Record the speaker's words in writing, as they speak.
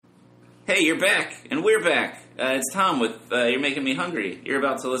Hey, you're back, and we're back. It's Tom with You're Making Me Hungry. You're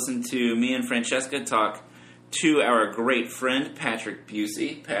about to listen to me and Francesca talk to our great friend, Patrick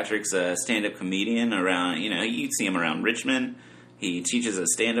Buhse. Patrick's a stand-up comedian around, you'd see him around Richmond. He teaches a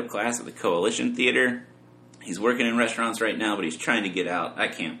stand-up class at the Coalition Theater. He's working in restaurants right now, but he's trying to get out. I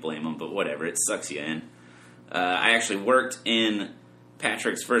can't blame him, but whatever. It sucks you in. I actually worked in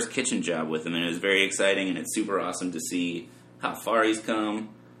Patrick's first kitchen job with him, and it was very exciting, and it's super awesome to see how far he's come.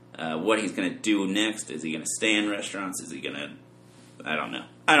 What he's going to do next. Is he going to stay in restaurants? Is he going to... I don't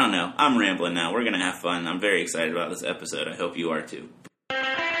know. I'm rambling now. We're going to have fun. I'm very excited about this episode. I hope you are too.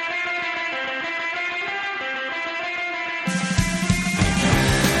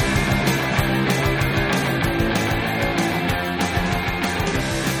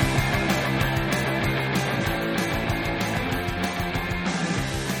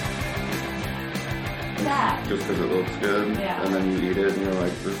 Just because it looks good, yeah. And then you eat it and you're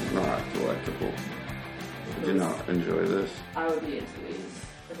like, this is not delectable. I do not enjoy this. I would be into these.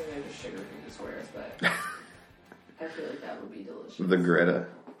 I think they're just sugar-free squares, but I feel like that would be delicious. The Greta.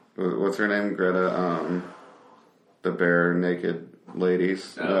 What's her name? Greta, the bare naked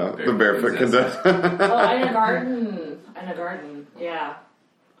ladies. The barefoot contestant. Ina Garden, yeah.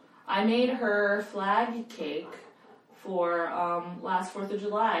 I made her flag cake for last 4th of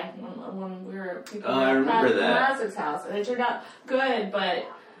July when we were I remember that. Isaac's house, and it turned out good, but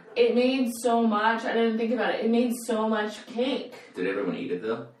it made so much. I didn't think about it. It made so much cake. Did everyone eat it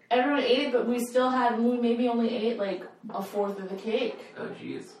though? Everyone ate it, but we maybe only ate like a 4th of the cake. Oh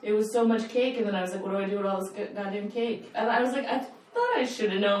jeez. It was so much cake, and then I was like, what do I do with all this goddamn cake? And I was like, I thought I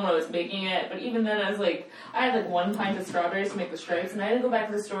should have known when I was making it, but even then I was like, I had like 1 pint of strawberries to make the stripes, and I had to go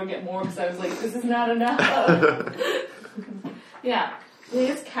back to the store and get more because I was like, this is not enough. Yeah.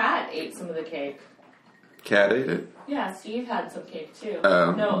 His cat ate some of the cake. Cat ate it? Yeah, Steve had some cake too.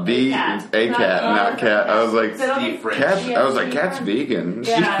 No, a cat, not cat. I was like, Steve French. Cat's vegan.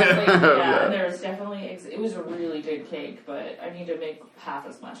 Yeah, and there was definitely, it was a really good cake, but I need to make half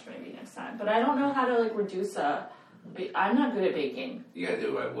as much maybe next time. But I don't know how to like reduce I'm not good at baking. You gotta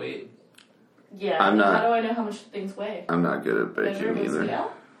do it by weight. Yeah, I'm not. How do I know how much things weigh? I'm not good at baking either.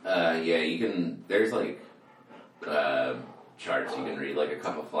 Yeah, you can, there's like, charts you can read. Like a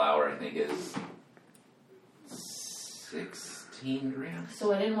cup of flour, I think, is 16 grams.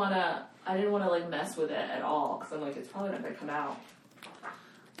 So I didn't want to like mess with it at all because I'm like, it's probably not gonna come out.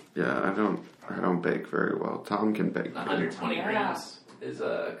 Yeah, I don't bake very well. Tom can bake. 120 grams is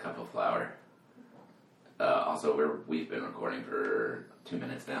a cup of flour. Also, we've been recording for 2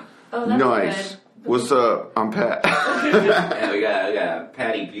 minutes now. Oh, that's nice. Good. What's up? I'm Pat. Yeah, we got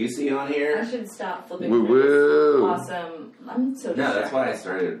Patty Buhse on here. I should stop flipping. Woo! Awesome. I'm so. No, that's why I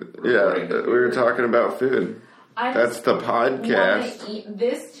started. Yeah, we were talking about food. That's the podcast.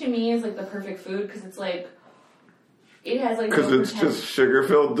 This to me is like the perfect food because it's like it has like because it's just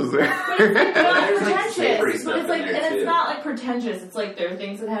sugar-filled dessert. But it's like not There's, like, pretentious. savory But stuff it's like, in there, and too. it's not like pretentious. It's like there are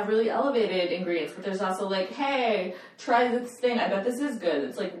things that have really elevated ingredients, but there's also like, hey, try this thing. I bet this is good.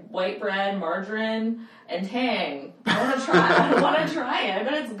 It's like white bread, margarine, and Tang. I want to try. I want to try it. I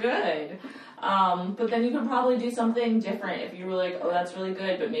bet it's good. But then you could probably do something different if you were like, oh, that's really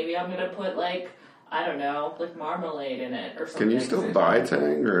good, but maybe I'm gonna put like, I don't know, like marmalade in it or something. Can you still buy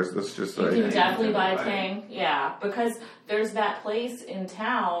Tang, or is this just like... You can definitely buy Tang, yeah. Because there's that place in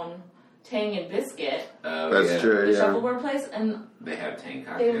town, Tang and Biscuit. That's true, the yeah. shuffleboard place, and... They have Tang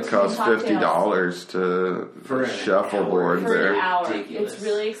cocktails. It costs $50 for shuffleboard for there. an hour. Ridiculous. It's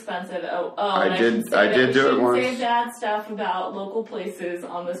really expensive. I did do it once. I shouldn't say bad stuff about local places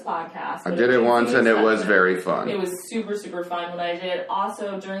on this podcast. I did it once and it was very fun. It was super, super fun when I did.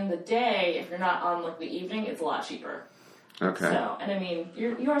 Also, during the day, if you're not on like the evening, it's a lot cheaper. Okay. So, and I mean,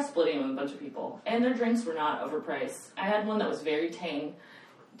 you are splitting with a bunch of people. And their drinks were not overpriced. I had one that was very Tang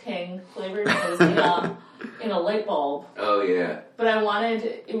flavored. It was in a light bulb. Oh, yeah. But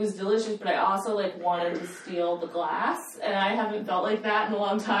it was delicious, but I also, like, wanted to steal the glass, and I haven't felt like that in a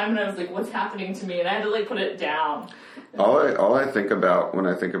long time, and I was like, what's happening to me? And I had to, like, put it down. All I think about when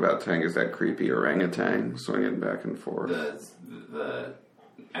I think about Tang is that creepy orangutan swinging back and forth.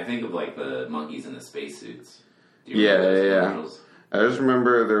 I think of, like, the monkeys in the spacesuits. Yeah. I just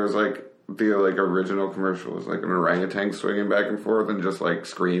remember there was, like, the original commercial was like an orangutan swinging back and forth and just like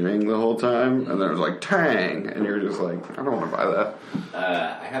screaming the whole time, and then it was like Tang, and you're just like, I don't want to buy that.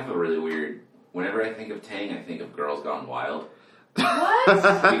 I have a really weird. Whenever I think of Tang, I think of Girls Gone Wild.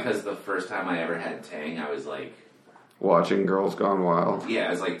 What? Because the first time I ever had Tang, I was like watching Girls Gone Wild. Yeah,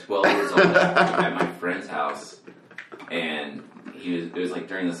 I was like 12 years old at my friend's house, and it was like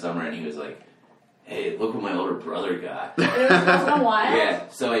during the summer, and he was like, hey, look what my older brother got. It was Girls Gone Wild? Yeah,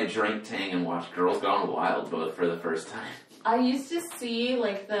 so I drank Tang and watched Girls Gone Wild both for the first time. I used to see,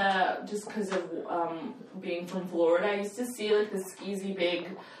 like, just because of being from Florida, I used to see, like, the skeezy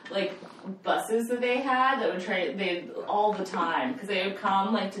big, like, buses that they had that would all the time, because they would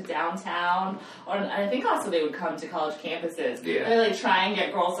come, like, to downtown, and I think also they would come to college campuses. Yeah. And they, like, try and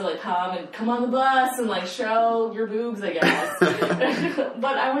get girls to, like, come on the bus and, like, show your boobs, I guess.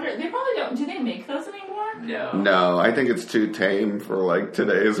 But I wonder, they probably don't, do they make those anymore? No, I think it's too tame for, like,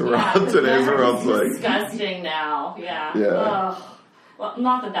 today's world. Yeah, Today's world's, like... disgusting now, yeah. Yeah. Ugh. Well,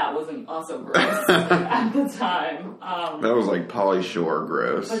 not that wasn't also gross at the time. That was like Pauly Shore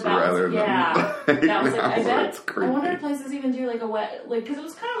gross rather than that was like, I bet. It's creepy. I wonder if places even do like a wet, like, because it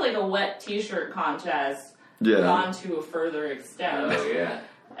was kind of like a wet T-shirt contest, Yeah. gone to a further extent. Oh yeah.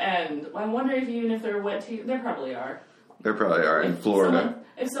 And I wonder if even if they're wet T, there probably are. There probably are in Florida.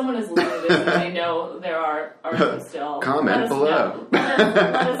 If someone is listening to this and they know there are some still, comment below. Let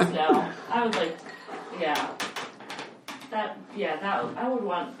us know. I would like, that I would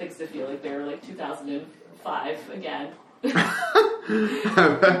want things to feel like they were like 2005 again.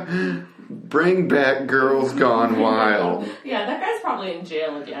 Bring back Girls Gone Wild. Yeah, that guy's probably in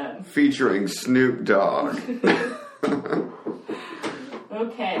jail again. Featuring Snoop Dogg.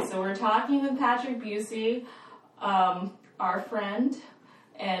 Okay, so we're talking with Patrick Buhse, our friend,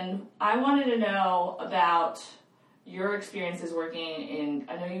 and I wanted to know about your experiences working in,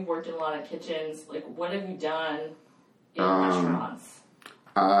 I know you've worked in a lot of kitchens, like what have you done in restaurants?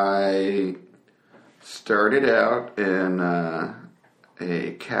 I started out in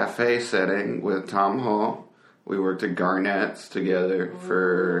a cafe setting with Tom Hall. We worked at Carnitas together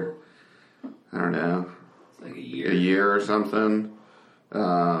for, I don't know, It's like a a year or something.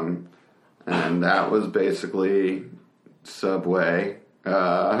 And that was basically Subway.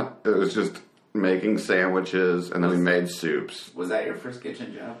 It was just making sandwiches, and then we made soups. Was that your first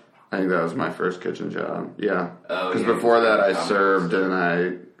kitchen job? I think that was my first kitchen job. Yeah. Oh, Because yeah, before that, I comic served store. and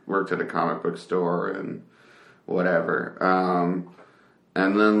I worked at a comic book store and whatever.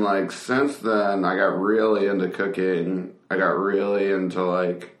 And then, like, since then, I got really into cooking. I got really into,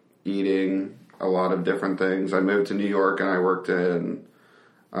 like, eating a lot of different things. I moved to New York and I worked in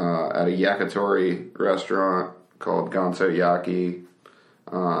at a yakitori restaurant called Ganso Yaki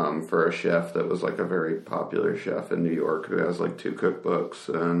for a chef that was, like, a very popular chef in New York who has, like, 2 cookbooks.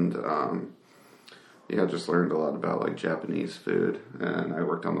 And, I just learned a lot about, like, Japanese food. And I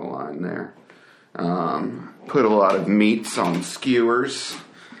worked on the line there. Put a lot of meats on skewers,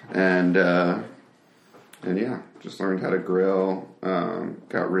 and just learned how to grill.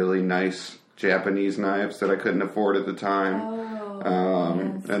 Got really nice Japanese knives that I couldn't afford at the time,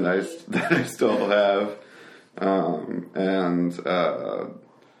 and that I still have.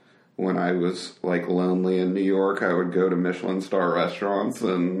 When I was like lonely in New York, I would go to Michelin star restaurants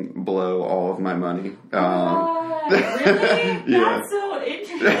and blow all of my money. Really? Yeah. That's so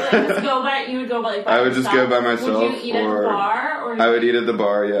interesting. Like, you would go by, like, by I would just go by myself. Would you eat at the bar? Or I would eat at the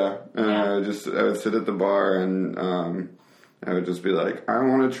bar, yeah. Yeah. I would sit at the bar and I would just be like, I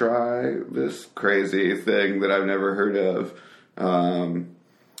want to try this crazy thing that I've never heard of.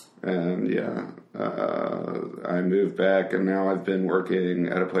 I moved back and now I've been working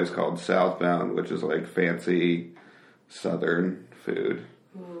at a place called Southbound, which is like fancy Southern food.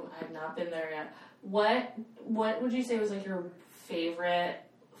 Ooh, I've not been there yet. What would you say was like your favorite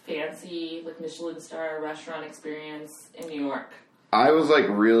fancy, like, Michelin star restaurant experience in New York? I was like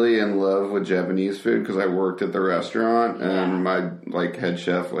really in love with Japanese food because I worked at the restaurant and my like head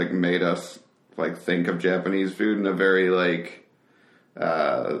chef like made us like think of Japanese food in a very like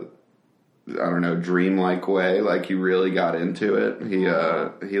I don't know, dreamlike way. Like he really got into it.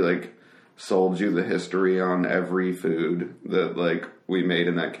 He like sold you the history on every food that like we made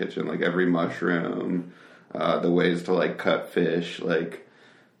in that kitchen, like every mushroom, the ways to like cut fish, like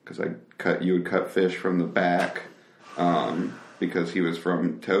because you would cut fish from the back, because he was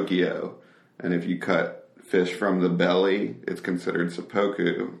from Tokyo, and if you cut fish from the belly, it's considered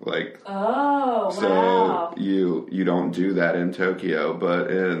seppuku. Like, oh, so wow. you don't do that in Tokyo,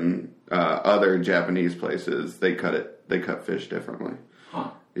 but in other Japanese places, they cut fish differently.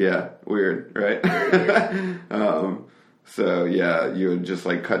 Huh. Yeah, weird, right? So yeah, you would just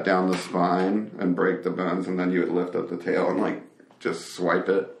like cut down the spine and break the bones, and then you would lift up the tail and like just swipe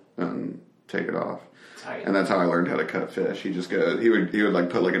it and take it off. Tight. And that's how I learned how to cut fish. He would like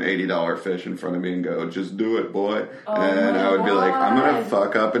put like an $80 fish in front of me and go, "Just do it, boy." Oh, and I would be like, "I'm gonna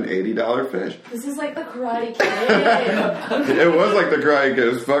fuck up an $80 fish." This is like the Karate Kid. It was like the Karate Kid.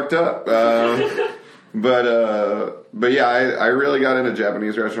 It was fucked up. But yeah, I really got into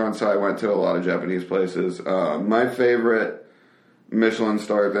Japanese restaurants, so I went to a lot of Japanese places. My favorite Michelin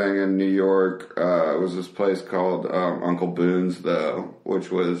star thing in New York was this place called Uncle Boone's, though, which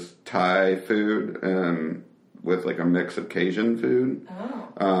was Thai food and with like a mix of Cajun food.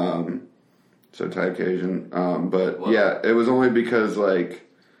 Oh. So Thai Cajun. But yeah, it was only because like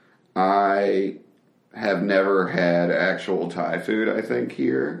I have never had actual Thai food, I think,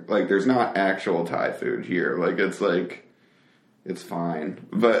 here. Like, there's not actual Thai food here. Like, it's fine.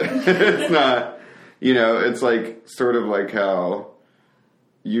 But it's not, it's like, sort of like how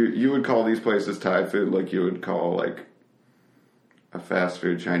you would call these places Thai food like you would call, like, a fast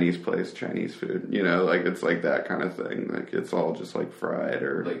food Chinese place Chinese food. Like, it's like that kind of thing. Like, it's all just, like, fried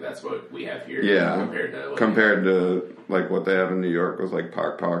or... Like, that's what we have here. Yeah. Compared to like, what they have in New York with, like,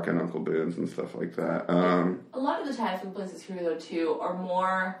 Pak Pak and Uncle Boone's and stuff like that. A lot of the Thai food places here, though, too, are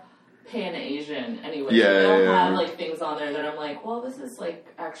more Pan-Asian anyway. Yeah, they don't yeah. have, like, things on there that I'm like, well, this is, like,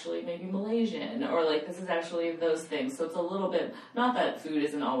 actually maybe Malaysian, or, like, this is actually those things. So it's a little bit... Not that food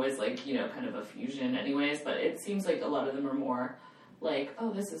isn't always, like, kind of a fusion anyways, but it seems like a lot of them are more... Like,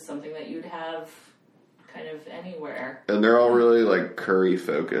 oh, this is something that you'd have kind of anywhere. And they're all really, like,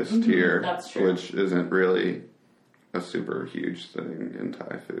 curry-focused here. That's true. Which isn't really a super huge thing in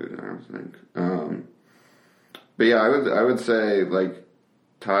Thai food, I don't think. But yeah, I would say, like,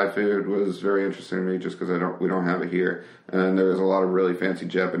 Thai food was very interesting to me just because we don't have it here. And there was a lot of really fancy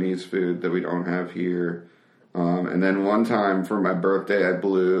Japanese food that we don't have here. And then one time for my birthday, I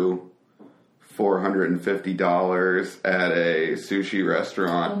blew $450 at a sushi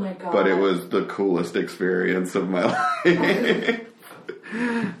restaurant. Oh my God. But it was the coolest experience of my life. It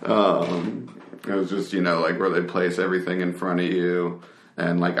was just, like where they place everything in front of you.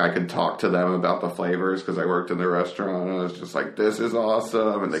 And like I could talk to them about the flavors because I worked in the restaurant. And I was just like, this is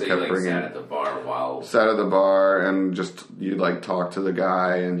awesome. And they kept bringing... sat at the bar while... Sat at the bar and just, you like talk to the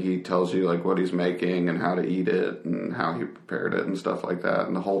guy and he tells you like what he's making and how to eat it and how he prepared it and stuff like that.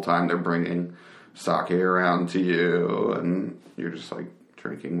 And the whole time they're bringing sake around to you and you're just like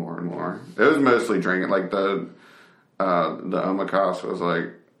drinking more and more. It was mostly drinking. Like the omakase was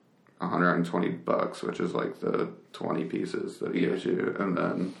like $120, which is like the 20 pieces that he gives you, and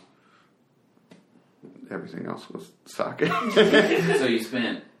then everything else was sake. So you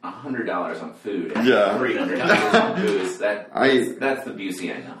spent $100 on food and Yeah. $300 on booze. That's the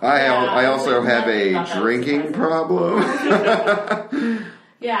Buhse I know. I also have a drinking problem.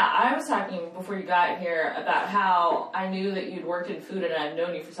 Yeah, I was talking before you got here about how I knew that you'd worked in food and I'd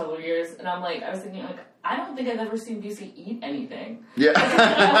known you for several years, and I was thinking, like, I don't think I've ever seen Buhse eat anything. Yeah.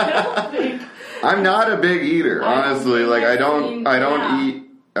 I don't think... I'm not a big eater, honestly. Like, I don't eat, I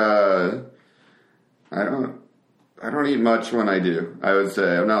don't eat much when I do, I would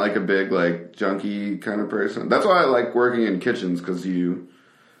say. I'm not like a big, like, junkie kind of person. That's why I like working in kitchens, because you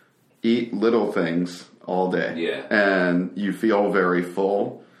eat little things all day. Yeah. And you feel very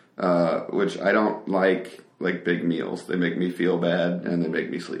full, which I don't like big meals. They make me feel bad and they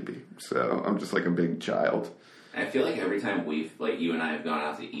make me sleepy. So I'm just like a big child. I feel like every time you and I have gone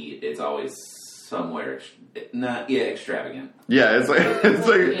out to eat, it's always somewhere extravagant. Yeah, it's like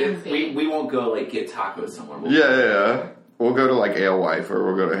we won't go like get tacos somewhere. Yeah. We'll go to like Alewife or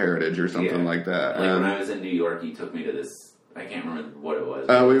we'll go to Heritage or something like that. Like when I was in New York, he took me to this. I can't remember what it was.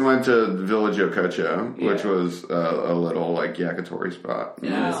 We went to Village Yokocho, which was a little like yakitori spot.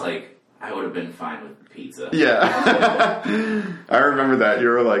 And I was like, I would have been fine with pizza. Yeah. I remember that. You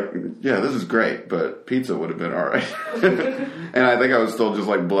were like, yeah, this is great, but pizza would have been alright. And I think I was still just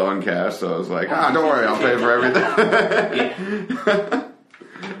like blowing cash, so I was like, don't worry, I'll pay for everything.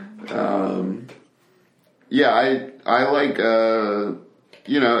 Yeah, I like,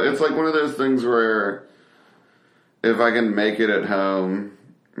 it's like one of those things where if I can make it at home,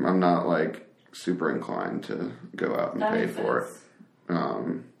 I'm not like super inclined to go out and pay for it.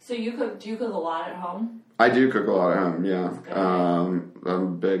 So do you cook a lot at home? I do cook a lot at home, yeah. I'm a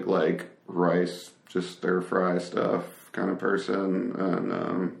big like rice, just stir fry stuff kind of person,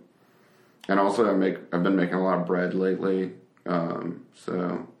 and also I've been making a lot of bread lately. So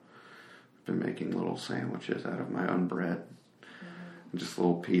I've been making little sandwiches out of my own bread. Just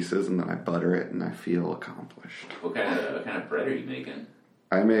little pieces, and then I butter it, and I feel accomplished. What kind of bread are you making?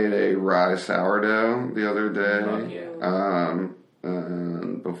 I made a rye sourdough the other day. Oh, yeah.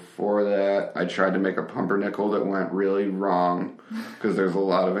 And before that, I tried to make a pumpernickel that went really wrong because there's a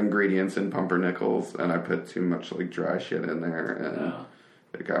lot of ingredients in pumpernickels, and I put too much like dry shit in there, and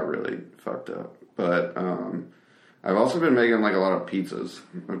it got really fucked up. But I've also been making like a lot of pizzas.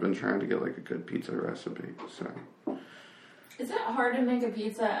 I've been trying to get like a good pizza recipe. So Is it hard to make a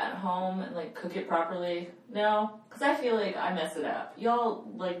pizza at home and, like, cook it properly? No? Because I feel like I mess it up. Y'all,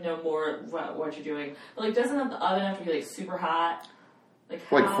 like, know more what you're doing. But, like, doesn't the oven have to be, like, super hot?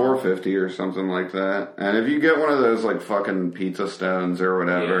 Like 450 or something like that. And if you get one of those like fucking pizza stones or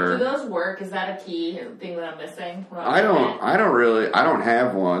whatever. Do those work? Is that a key thing that I'm missing? I don't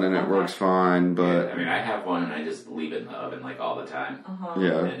have one and it works fine, but. Yeah, I mean, I have one and I just leave it in the oven like all the time.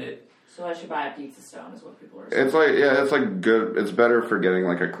 Yeah. And so I should buy a pizza stone is what people are saying. It's like good. It's better for getting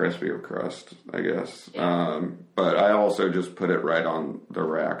like a crispier crust, I guess. Yeah. But I also just put it right on the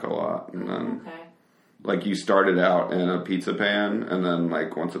rack a lot. And then. Okay. Like, you start it out in a pizza pan, and then,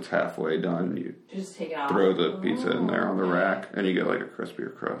 like, once it's halfway done, you just take it off. Throw the pizza in there on the rack, and you get, like, a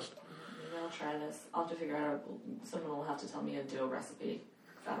crispier crust. Maybe I'll try this. I'll have to figure out, someone will have to tell me a dough recipe,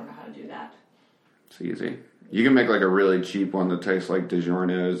 because I don't know how to do that. It's easy. You can make, like, a really cheap one that tastes like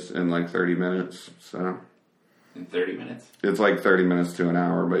DiGiorno's in, like, 30 minutes, so. In 30 minutes? It's, like, 30 minutes to an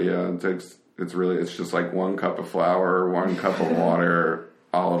hour, but, yeah, it's just, like, 1 cup of flour, 1 cup of water,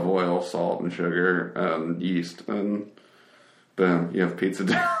 olive oil, salt, and sugar, and yeast, and boom, you have pizza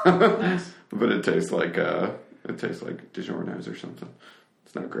dough. Nice. But it tastes like DiGiorno's or something.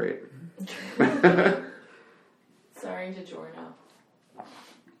 It's not great. Sorry, DiGiorno.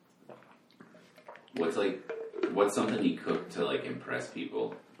 What's something you cook to like impress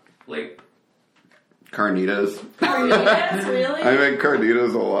people? Like Carnitas. Carnitas, really? I make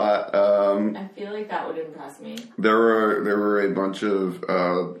carnitas a lot. I feel like that would impress me. There were a bunch of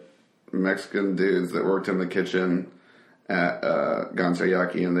Mexican dudes that worked in the kitchen at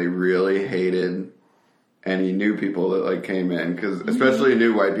Gansayaki, and they really hated any new people that like came in, because especially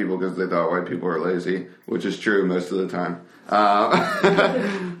new white people, because they thought white people were lazy, which is true most of the time.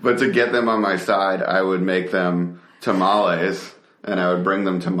 But to get them on my side, I would make them tamales. And I would bring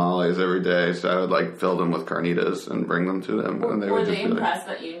them tamales every day, so I would like fill them with carnitas and bring them to them. And were they impressed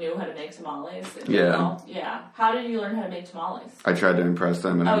that you knew how to make tamales? Yeah. Yeah. How did you learn how to make tamales? I tried to impress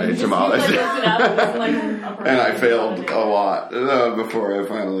them and I made tamales. And I failed a lot before I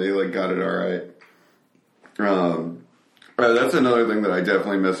finally like got it all right. That's another thing that I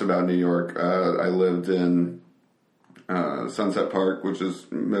definitely miss about New York. I lived in Sunset Park, which is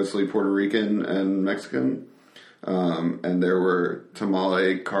mostly Puerto Rican and Mexican. And there were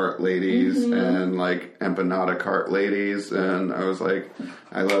tamale cart ladies and like empanada cart ladies, and I was like,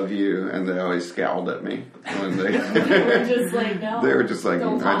 I love you, and they always scowled at me when they were just like, no, they were just like,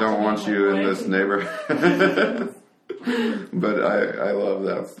 I don't want you in this neighborhood. But I love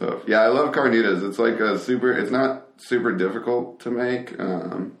that stuff. Yeah, I love carnitas. It's like it's not super difficult to make.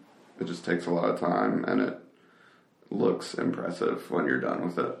 It just takes a lot of time, and it looks impressive when you're done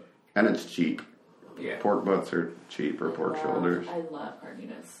with it, and it's cheap. Yeah. Pork butts are cheap, or pork shoulders. I love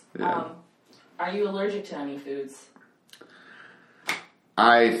carnitas. Yeah. Are you allergic to any foods?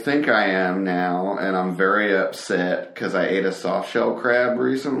 I think I am now, and I'm very upset because I ate a soft shell crab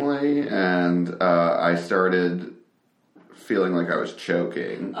recently, and I started feeling like I was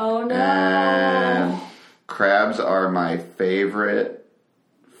choking. Oh no! And crabs are my favorite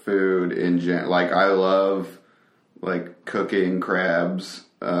food in general. Like, I love like cooking crabs,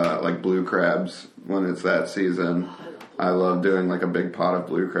 like blue crabs when it's that season. I love doing like a big pot of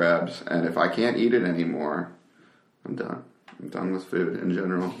blue crabs, and if I can't eat it anymore, I'm done. I'm done with food in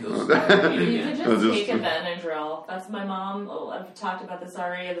general. You could just take a Benadryl. That's my mom. Oh, I've talked about this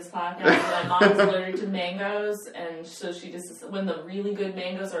already in this podcast. My mom's allergic to mangoes, and so she just, when the really good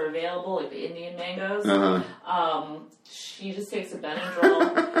mangoes are available, like the Indian mangoes, she just takes a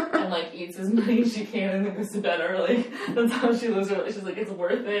Benadryl and like eats as many as she can and then goes to bed early. That's how she lives her life. She's like, it's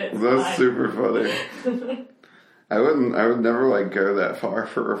worth it. That's super funny. I would never like go that far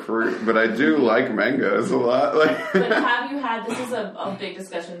for a fruit, but I do like mangoes a lot. But have you had, this is a big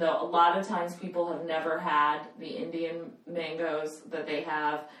discussion though, a lot of times people have never had the Indian mangoes that they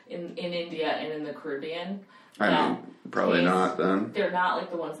have in India and in the Caribbean. I mean, probably not then. They're not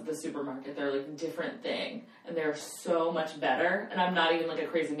like the ones at the supermarket. They're like a different thing. And they're so much better. And I'm not even like a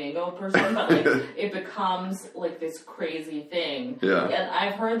crazy mango person, but like it becomes like this crazy thing. Yeah. And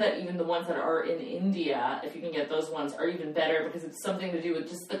I've heard that even the ones that are in India, if you can get those ones, are even better because it's something to do with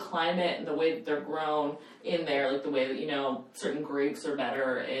just the climate and the way that they're grown in there. Like the way that, you know, certain grapes are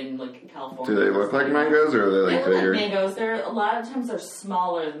better in like California. Do they look like mangoes or are they like bigger? They look like mangoes. They're, a lot of times they're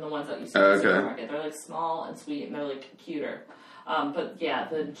smaller than the ones that you see in the supermarket. They're like small and sweet and they're like cuter. But yeah,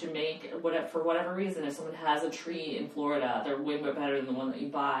 the Jamaica, for whatever reason, if someone has a tree in Florida, they're way more better than the one that you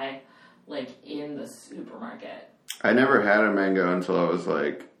buy, like, in the supermarket. I never had a mango until I was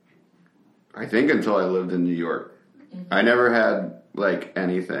like, I think until I lived in New York. Mm-hmm. I never had, like,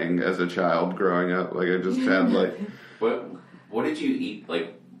 anything as a child growing up. Like, I just had, like... What did you eat?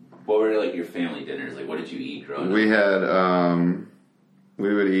 Like, what were like your family dinners? Like, what did you eat growing up? We had,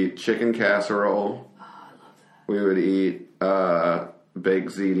 we would eat chicken casserole. Oh, I love that. We would eat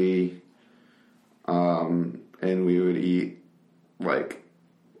baked ziti. And we would eat like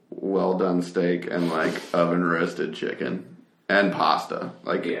well done steak and like oven roasted chicken and pasta,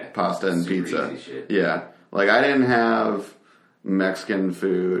 like pasta and pizza. Easy shit. Yeah, like I didn't have Mexican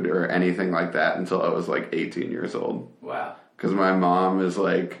food or anything like that until I was like 18 years old. Wow. Because my mom's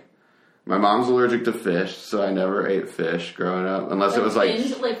allergic to fish, so I never ate fish growing up unless it was like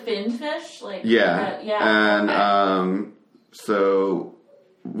finned fish, like yeah, yeah, and okay. So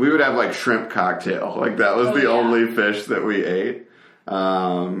we would have like shrimp cocktail, like that was the only fish that we ate,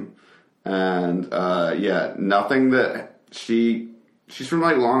 nothing that she's from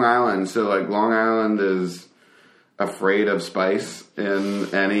like Long Island, so like Long Island is afraid of spice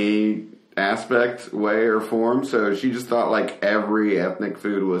in any aspect, way, or form, so she just thought like every ethnic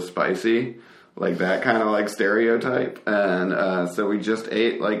food was spicy, like that kind of like stereotype, and so we just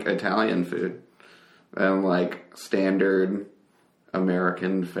ate like Italian food and like standard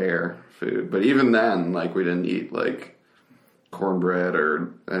American fare food. But even then, like we didn't eat like cornbread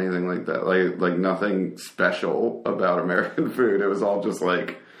or anything like that, like nothing special about American food. It was all just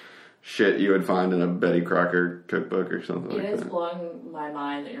like shit you would find in a Betty Crocker cookbook or something like that. It is blowing my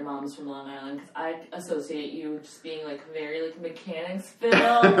mind that your mom's from Long Island, because I associate you just being like very like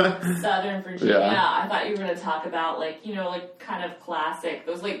Mechanicsville, Southern Virginia. Yeah. I thought you were going to talk about like, you know, like kind of classic,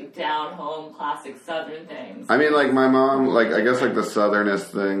 those like down home classic Southern things. I mean, like my mom, like I guess like the Southernest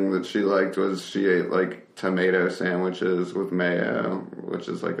thing that she liked was she ate like tomato sandwiches with mayo, which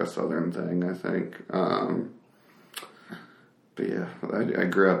is like a Southern thing, I think. But yeah, I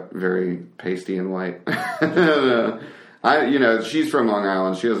grew up very pasty and white. She's from Long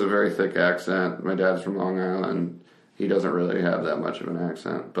Island. She has a very thick accent. My dad's from Long Island. He doesn't really have that much of an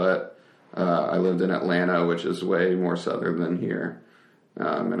accent. But I lived in Atlanta, which is way more southern than here.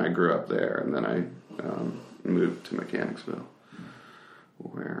 And I grew up there. And then I moved to Mechanicsville.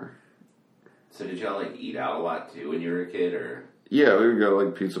 So did y'all like eat out a lot too when you were a kid, or? Yeah, we would go to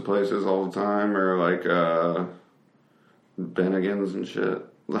like pizza places all the time, or like Bennigan's and shit.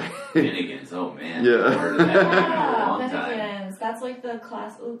 Bennigan's, oh man. Yeah. I've heard of that in a long time. Bennigan's. That's like the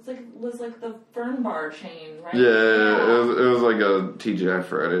class. Was like the Fern Bar chain, right? Yeah. It was like a TGI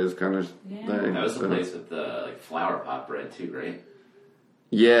Fridays kind of thing. That was the place with the like flour pot bread too, right?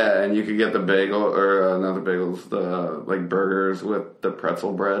 Yeah, and you could get the bagel or not the bagels, the like burgers with the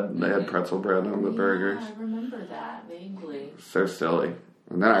pretzel bread. They had pretzel bread on the burgers. I remember that vaguely. So silly.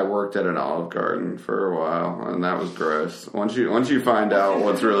 And then I worked at an Olive Garden for a while, and that was gross. Once you find out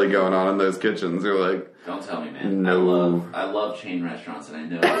what's really going on in those kitchens, you're like, don't tell me, man. No. I love chain restaurants, and I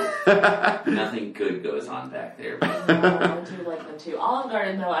know nothing good goes on back there. But I do like them too. Olive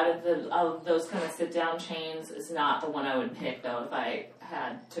Garden, though, out of those kind of sit down chains, is not the one I would pick though if I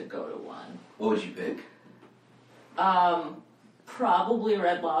had to go to one. What would you pick? Probably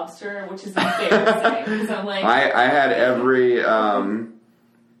Red Lobster, which is embarrassing because I'm like I had every.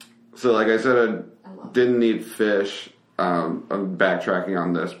 So, like I said, I didn't eat fish. I'm backtracking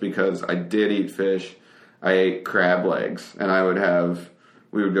on this because I did eat fish. I ate crab legs, and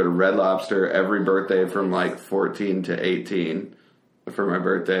we would go to Red Lobster every birthday from like 14 to 18 for my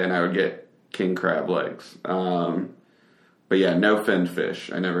birthday, and I would get king crab legs. But yeah, no finned fish.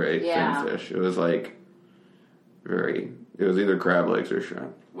 I never ate finned fish. It was like it was either crab legs or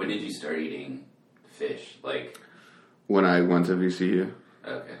shrimp. When did you start eating fish? Like when I went to VCU.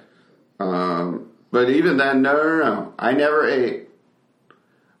 Okay. But even then, no. I never ate.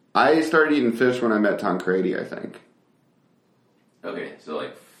 I started eating fish when I met Tom Crady, I think. Okay, so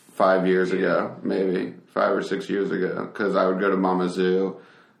like 5 years ago, maybe 5 or 6 years ago, because I would go to Mama Zoo,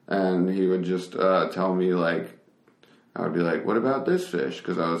 and he would just tell me like, I would be like, "What about this fish?"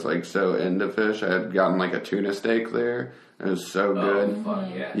 Because I was like so into fish. I had gotten like a tuna steak there. It was so good. Fuck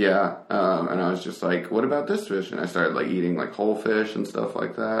yeah. Yeah, and I was just like, "What about this fish?" And I started like eating like whole fish and stuff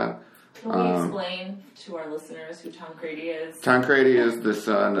like that. Can we explain to our listeners who Tom Crady is? Tom Crady is the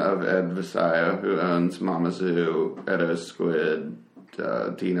son of Ed Visayo, who owns Mama Zoo, Edo Squid,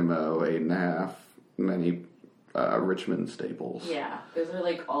 Dynamo, 8.5, many Richmond staples. Yeah, those are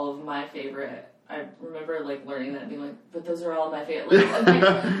like all of my favorite. I remember like learning that and being like, but those are all my favorite.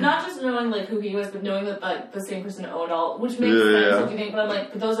 Like, not just knowing like who he was, but knowing that like the same person owned all, which makes sense. Like, you think, but I'm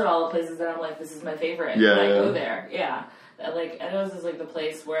like, but those are all the places that I'm like, this is my favorite. Yeah, and I go there. Yeah, that, like Edo's is like the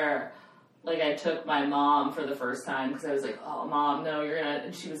place where like, I took my mom for the first time because I was like, oh, Mom, no, you're gonna,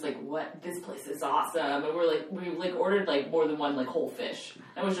 and she was like, what? This place is awesome. And we ordered, like, more than one, like, whole fish.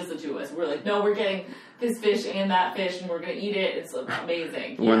 That was just the two of us. We're like, no, we're getting this fish and that fish, and we're gonna eat it. It's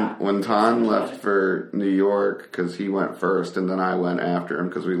amazing. When Ton left for New York, because he went first, and then I went after him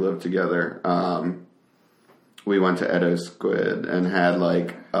because we lived together, we went to Edo Squid and had,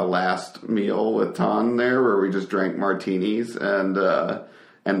 like, a last meal with Ton there where we just drank martinis, and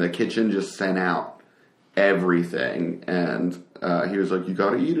the kitchen just sent out everything, and he was like, you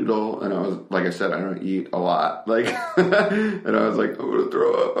gotta eat it all, and I was, like I said, I don't eat a lot, like, and I was like, I'm gonna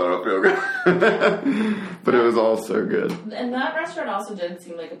throw up, I don't feel good, but it was all so good. And that restaurant also didn't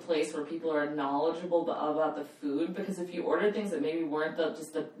seem like a place where people are knowledgeable about the food, because if you ordered things that maybe weren't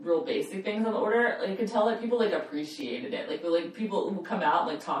just the real basic things on the order, like, you could tell that people, like, appreciated it, like people who come out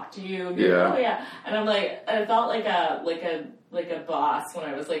and, like, talk to you, and be like, oh yeah, and I'm like, I felt like a boss when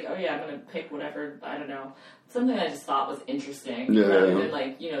I was like, oh yeah, I'm gonna pick whatever, I don't know, something I just thought was interesting, rather than,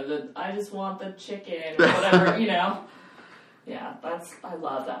 like, you know, I just want the chicken or whatever, you know. Yeah, I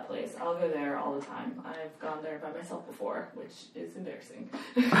love that place. I'll go there all the time. I've gone there by myself before, which is embarrassing.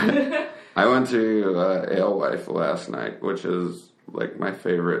 I went to Alewife last night, which is, like, my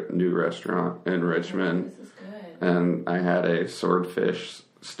favorite new restaurant in Richmond. This is good. And I had a swordfish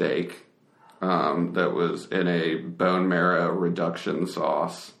steak that was in a bone marrow reduction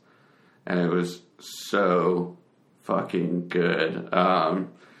sauce, and it was so fucking good. And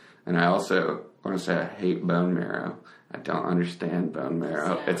I also want to say I hate bone marrow. I don't understand bone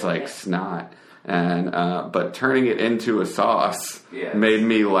marrow. It's like snot. And but turning it into a sauce made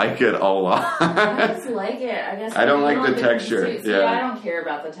me like it a lot. I just like it. I guess I don't like the texture. Yeah, I don't care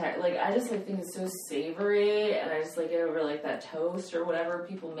about the texture. Like, I just think it's so savory, and I just like it over like that toast or whatever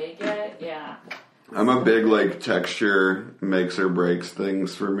people make it. Yeah. I'm a big, like, texture makes or breaks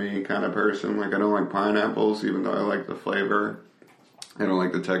things for me kind of person. Like, I don't like pineapples, even though I like the flavor. I don't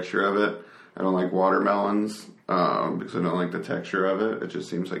like the texture of it. I don't like watermelons because I don't like the texture of it. It just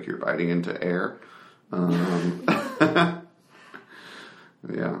seems like you're biting into air. Yeah.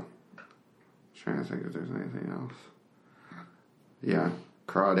 I'm trying to think if there's anything else. Yeah.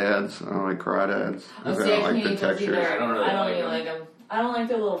 Crawdads. I don't like crawdads because I don't like the texture. I don't really like them. I don't like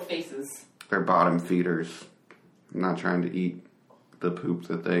their little faces. They're bottom feeders. I'm not trying to eat the poop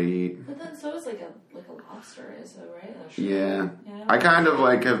that they eat. But then so is like a lobster is, though, right? Yeah. I kind of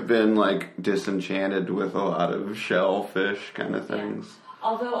like have been like disenchanted with a lot of shellfish kind of things. Yeah.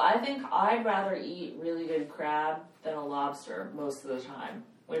 Although I think I'd rather eat really good crab than a lobster most of the time.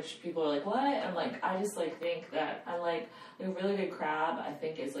 Which people are like, what? I'm like, I just like think that I like a really good crab. I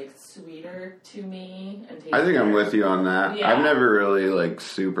think is like sweeter to me and tastier. I think I'm with you on that. Yeah. I've never really like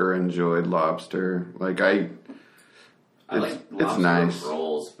super enjoyed lobster. Like I like lobster it's nice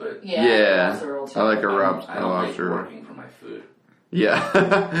rolls, but lobster roll too. I like a I don't lobster like roll. working for my food.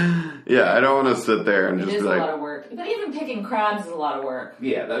 Yeah, yeah. I don't want to sit there and just be like. It is a lot of work, but even picking crabs is a lot of work.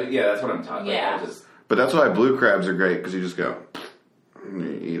 Yeah, that's what I'm talking about. Yeah. But that's why blue crabs are great because you just go. And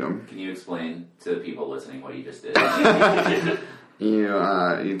you eat them. Can you explain to the people listening what you just did?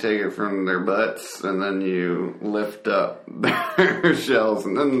 You take it from their butts and then you lift up their shells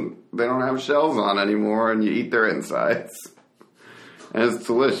and then they don't have shells on anymore and you eat their insides. And it's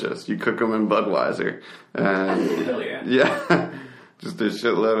delicious. You cook them in Budweiser. And Hell yeah. Yeah. Just a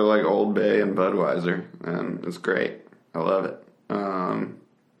shitload of like Old Bay and Budweiser. And it's great. I love it.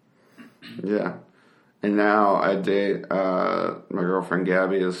 Yeah. And now I date, my girlfriend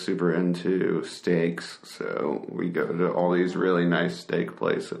Gabby is super into steaks, so we go to all these really nice steak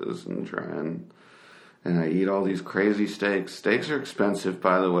places and and I eat all these crazy steaks. Steaks are expensive,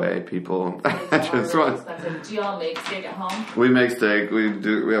 by the way, people. Expensive. Do y'all make steak at home? We make steak. We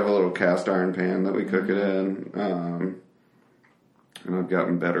have a little cast iron pan that we cook it in. And I've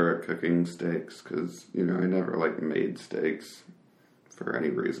gotten better at cooking steaks because, I never like made steaks for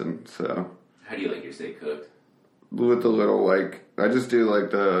any reason, so. How do you like your steak cooked? With the little, I just do,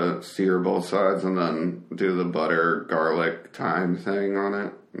 the sear both sides and then do the butter, garlic, thyme thing on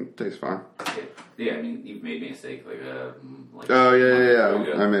it. It tastes fine. Yeah, I mean, you've made me a steak, oh,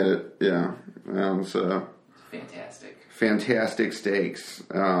 yeah. I made it, yeah. So. Fantastic. Fantastic steaks.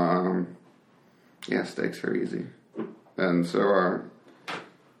 Yeah, steaks are easy. And so are...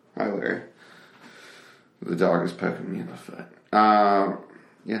 Hi, Larry. The dog is poking me in the foot.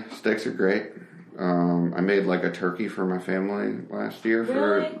 Yeah, steaks are great. I made a turkey for my family last year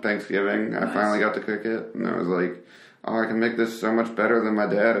for Thanksgiving. I finally got to cook it, and I was like, "Oh, I can make this so much better than my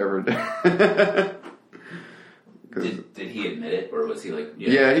dad ever did." Did he admit it, or was he like?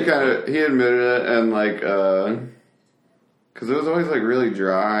 Yeah, he admitted it, and Because it was always, like, really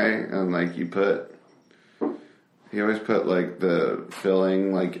dry, and, like, he always put, like, the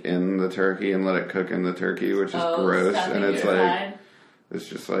filling, like, in the turkey and let it cook in the turkey, which is gross. And it's, like, it's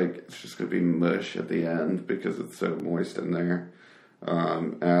just going to be mush at the end because it's so moist in there.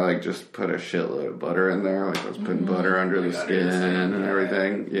 And I, like, just put a shitload of butter in there. Like, I was putting butter under the skin and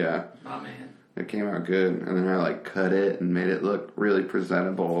everything. Yeah. Oh, man. It came out good. And then I, like, cut it and made it look really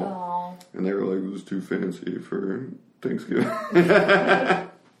presentable. Oh. And they were like, it was too fancy for Thanksgiving.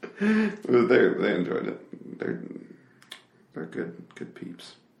 But they enjoyed it. They're good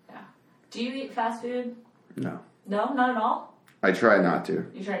peeps. Yeah. Do you eat fast food? No. No, not at all? I try not to.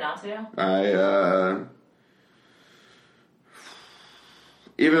 You try not to?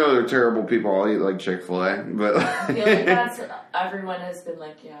 Even though they're terrible people, I'll eat like Chick-fil-A. But I feel like everyone has been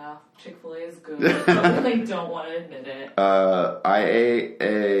like, yeah, Chick-fil-A is good. But they don't want to admit it. I ate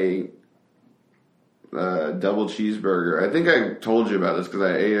a double cheeseburger. I think I told you about this because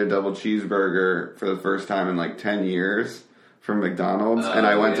I ate a double cheeseburger for the first time in like 10 years from McDonald's. And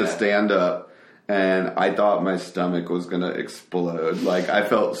I went to stand up and I thought my stomach was going to explode. Like, I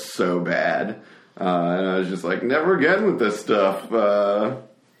felt so bad. And I was just like, never again with this stuff.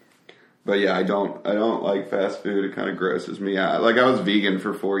 But yeah, I don't like fast food. It kind of grosses me out. Like, I was vegan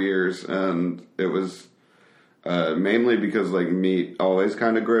for 4 years, and it was mainly because like meat always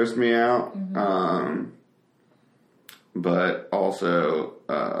kind of grossed me out. Mm-hmm. But also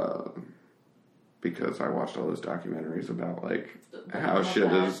because I watched all those documentaries about like how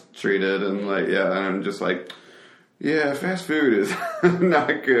shit is treated, and like and I'm just like, yeah, fast food is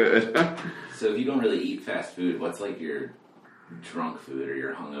not good. So if you don't really eat fast food, what's like your drunk food or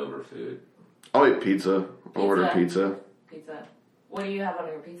your hungover food? I'll eat pizza. I'll order pizza. Pizza. What do you have on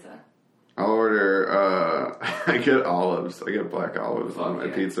your pizza? I'll order, I get olives. I get black olives on my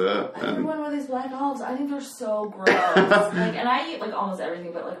pizza. I never went with these black olives. I think they're so gross. Like, and I eat like almost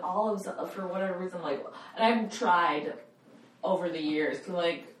everything, but like olives, for whatever reason, like, and I've tried over the years to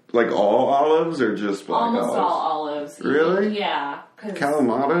like all olives or just black olives? Almost all olives. Really? Yeah.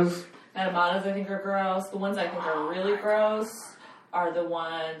 Calamatas? Calamatas I think are gross. The ones I think are really gross are the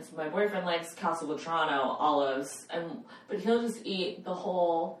ones my boyfriend likes, Castelvetrano olives, but he'll just eat the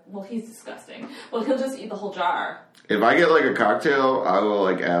whole. Well, he's disgusting. Well, he'll just eat the whole jar. If I get like a cocktail, I will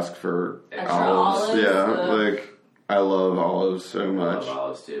like ask for extra olives. Yeah, like I love olives so much. I love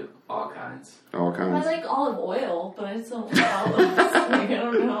olives too, all kinds. All kinds. I like olive oil, but I just don't like olives. Like, I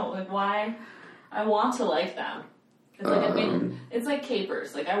don't know, like why. I want to like them. It's like it's like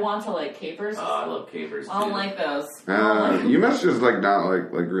capers. Like I want to like capers. Oh, I love capers too. I don't like those. You must just like not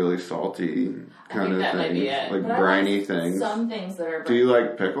like really salty kind of things. Might be it. Like but briny like things. Some things that are. Do you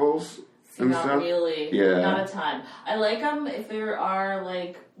like pickles and not stuff? Really. Yeah. Not a ton. I like them if they are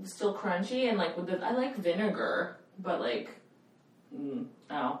like still crunchy and like I like vinegar, but like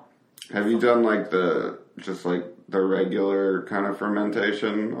no. Have you done like the regular kind of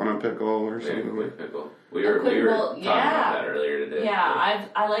fermentation on a pickle or something? Yeah, quick pickle. We were talking about that earlier today. Yeah,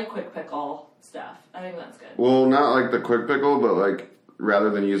 I like quick pickle stuff. I think that's good. Well, not like the quick pickle, but like rather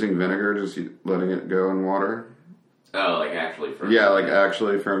than using vinegar, just letting it go in water. Oh, like actually fermenting. Yeah, like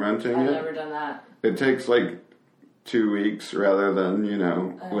actually fermenting I've it. never done that. It takes like 2 weeks rather than,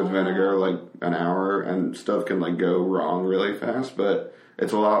 with vinegar, like an hour, and stuff can like go wrong really fast, but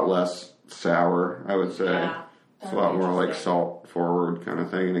it's a lot less sour, I would say. Yeah, it's a lot more like salt forward kind of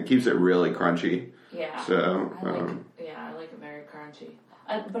thing, and it keeps it really crunchy. Yeah. So, I like it very crunchy.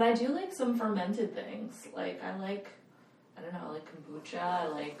 But I do like some fermented things. Like, I like kombucha. I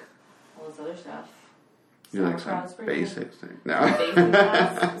like all this other stuff. You like some basic thing. No.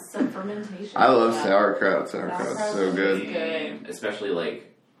 Basic some fermentation. I love sauerkraut. Sauerkraut's so good. Especially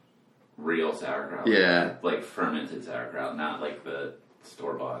like real sauerkraut. Yeah. Like fermented sauerkraut, not like the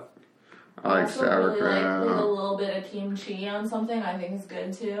store-bought. I like sauerkraut. Really like a little bit of kimchi on something, I think is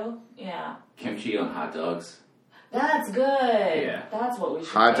good too. Yeah. Kimchi on hot dogs. That's good. Yeah. That's what we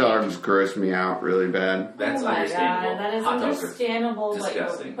should Hot dogs gross me out really bad. That's God, understandable. that is hot understandable,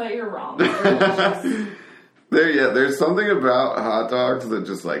 disgusting. but you're wrong. They're There's something about hot dogs that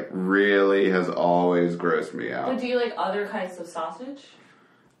just like really has always grossed me out. But do you like other kinds of sausage?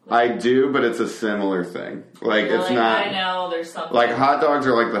 I do, but it's a similar thing. Like, really? it's not. I know, there's something. Like, hot dogs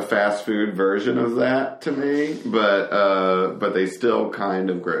are like the fast food version of that to me, but they still kind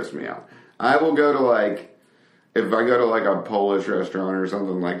of gross me out. I will go to like, if I go to like a Polish restaurant or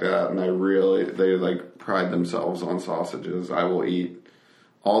something like that, and they like pride themselves on sausages, I will eat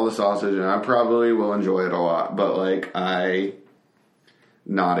all the sausage, and I probably will enjoy it a lot, but like,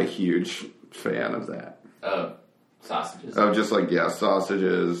 not a huge fan of that. Sausages. Oh, just like,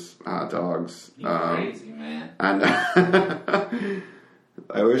 sausages, hot dogs. You crazy, man. I know.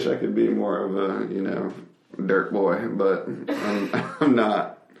 I wish I could be more of a, dirt boy, but I'm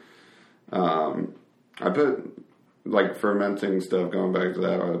not. I put, like, fermenting stuff, going back to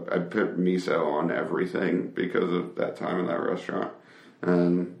that, I put miso on everything because of that time in that restaurant.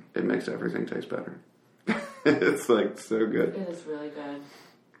 And it makes everything taste better. It's, like, so good. It is really good.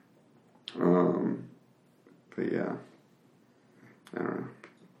 But yeah. I don't know.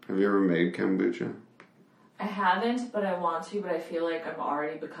 Have you ever made kombucha? I haven't, but I want to, but I feel like I'm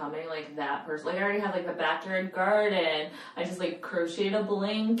already becoming, like, that person. Like, I already have, like, the backyard garden. I just, like, crocheted a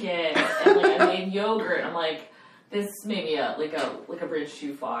blanket, and, like, I made yogurt. I'm like, this may be a bridge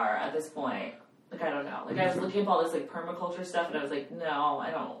too far at this point. Like, I don't know. Like, I was looking up all this, like, permaculture stuff, and I was like, no, I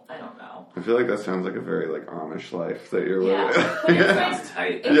don't know. I feel like that sounds like a very, like, Amish life that you're living. But it's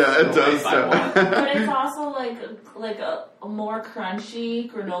tight. Yeah, it does sound. But it's also, like a more crunchy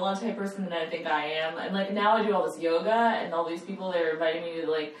granola type person than I think I am. And, like, now I do all this yoga, and all these people, they're inviting me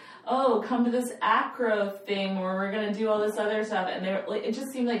to, like, oh, come to this acro thing where we're going to do all this other stuff. And they're, like, it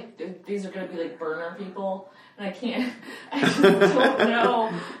just seemed like these are going to be, like, burner people. And I just don't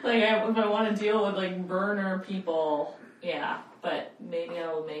know, like, if I want to deal with, like, burner people. Yeah, but maybe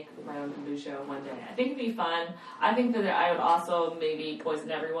I'll make my own kombucha one day. I think it'd be fun. I think that I would also maybe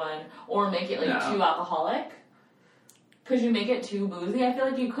poison everyone or make it, like, too alcoholic. Could you make it too boozy? I feel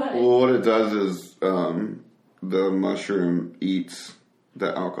like you could. Well, what it does is the mushroom eats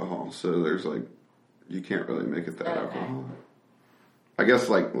the alcohol, so there's, like, you can't really make it that alcoholic. I guess,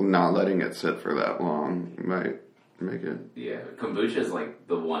 like, not letting it sit for that long might make it. Yeah, kombucha is, like,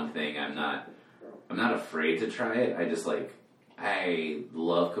 the one thing I'm not afraid to try it. I just, like, I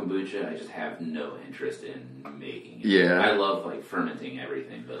love kombucha. I just have no interest in making it. Yeah. I love, like, fermenting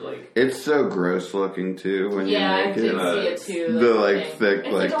everything, but, like... It's so gross looking, too, when you make it. Yeah, I did see it, too. The, like, thick,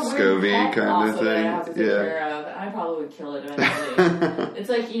 like, SCOBY kind of thing. That I have to take care of. I probably would kill it eventually. It's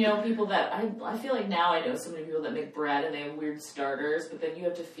like, people that... I feel like now I know so many people that make bread and they have weird starters, but then you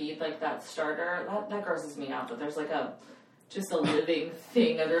have to feed, like, that starter. That grosses me out, but there's, like, just a living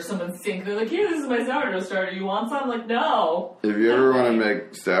thing under someone's sink. They're like, here, this is my sourdough starter. You want some? I'm like, no. If you ever want to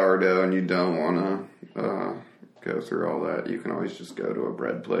make sourdough and you don't want to go through all that, you can always just go to a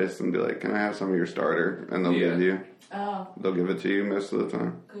bread place and be like, can I have some of your starter? And they'll give you. Oh. They'll give it to you most of the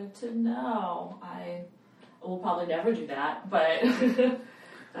time. Good to know. I will probably never do that, but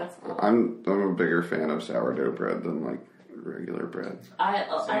that's cool. I'm a bigger fan of sourdough bread than, like, regular bread. I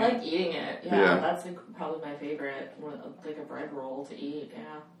like eating it. Yeah. That's probably my favorite. Like a bread roll to eat.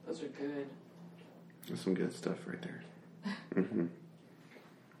 Yeah, those are good. There's some good stuff right there. Mm-hmm.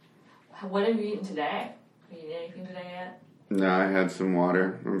 What have you eaten today? Have you eaten anything today yet? No, I had some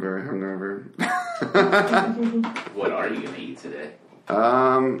water. I'm very hungover. What are you going to eat today? I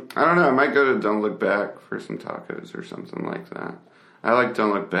don't know. I might go to Don't Look Back for some tacos or something like that. I like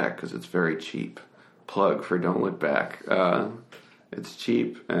Don't Look Back because it's very cheap. Plug for Don't Look Back. It's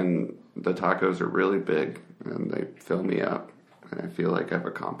cheap and the tacos are really big and they fill me up and I feel like I've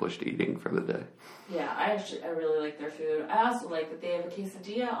accomplished eating for the day. Yeah, I really like their food. I also like that they have a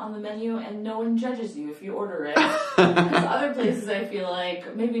quesadilla on the menu and no one judges you if you order it. Because other places I feel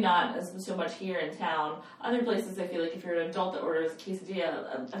like, maybe not so much here in town, other places I feel like if you're an adult that orders a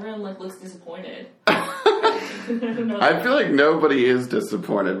quesadilla, everyone like looks disappointed. I feel like nobody is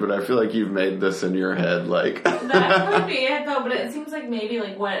disappointed, but I feel like you've made this in your head, like... That could be it, though, but it seems like maybe,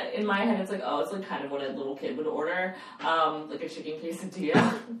 like, what, in my head, it's like, it's like kind of what a little kid would order, like a chicken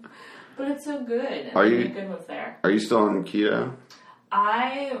quesadilla. But it's so good, and there's good ones there. Are you still on keto?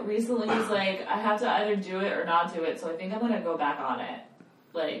 I recently was like, I have to either do it or not do it, so I think I'm going to go back on it.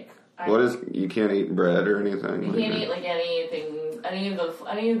 Like... you can't eat bread or anything? You can't eat, like, anything, any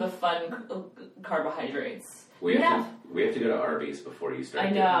of the fun carbohydrates. We have to go to Arby's before you start. I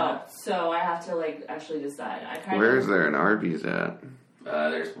know, so I have to, like, actually decide. Where is there an Arby's at?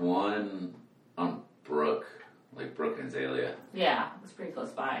 There's one on Brook and Azalea. Yeah, it's pretty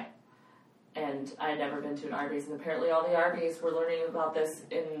close by. And I had never been to an Arby's, and apparently all the Arby's, we're learning about this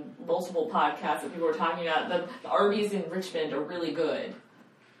in multiple podcasts that people were talking about. The Arby's in Richmond are really good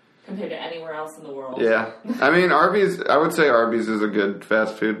compared to anywhere else in the world. Yeah. I mean, I would say Arby's is a good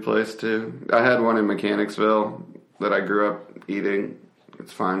fast food place, too. I had one in Mechanicsville that I grew up eating.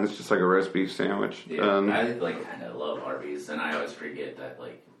 It's fine. It's just like a roast beef sandwich. Yeah, I, kind of love Arby's, and I always forget that,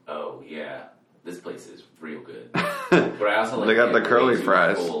 oh, yeah, this place is real good. But I also they got the curly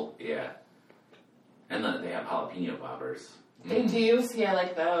fries. Cool. Yeah. And they have jalapeno poppers. They do. See, I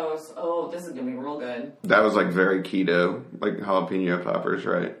like those. Oh, this is gonna be real good. That was like very keto, like jalapeno poppers,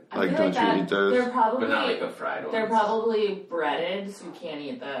 right? Like, don't you eat those? They're probably, but not like a fried one. They're probably breaded, so you can't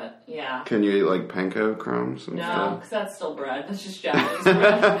eat that. Yeah. Can you eat like panko crumbs and No, stuff? because that's still bread. That's just Japanese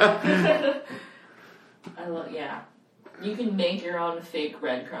bread. Yeah. You can make your own fake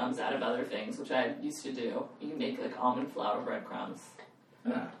breadcrumbs out of other things, which I used to do. You can make like almond flour breadcrumbs.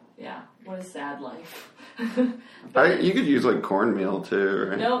 Yeah. What a sad life. You could use like cornmeal too,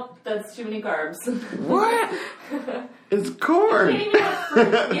 right? Nope, that's too many carbs. What? It's corn. You can't even have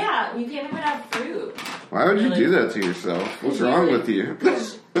fruit. Yeah, you can't even have fruit. Why would you do that to yourself? What's wrong with you?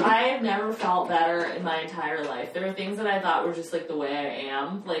 I have never felt better in my entire life. There are things that I thought were just like the way I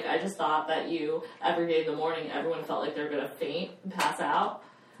am. Like, I just thought that every day in the morning, everyone felt like they were going to faint and pass out.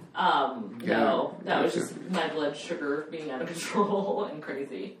 No, that was just my blood sugar being out of control and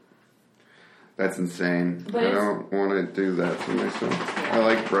crazy. That's insane. But I don't want to do that to myself. I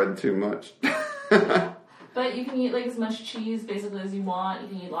like bread too much. But you can eat like as much cheese basically as you want. You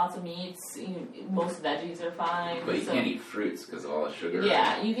can eat lots of meats. Most veggies are fine. But you can't eat fruits because of all the sugar.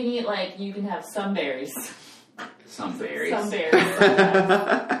 Yeah, you can eat you can have some berries. Some berries. Some berries.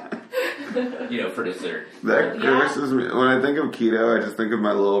 For dessert. That curses me. When I think of keto, I just think of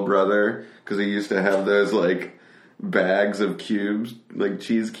my little brother because he used to have those like bags of cubes, like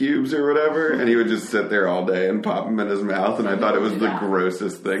cheese cubes or whatever, and he would just sit there all day and pop them in his mouth, and I thought it was the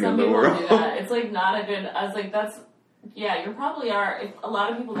grossest thing in the world. Do that. It's like not a good. I was like, you probably are. If a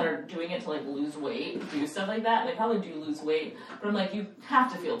lot of people that are doing it to like lose weight do stuff like that, and they probably do lose weight. But I'm like, you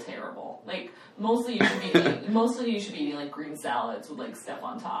have to feel terrible. Like mostly you should be eating like green salads with like stuff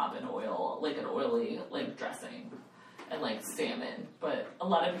on top and oil, like an oily like dressing, and like salmon. But a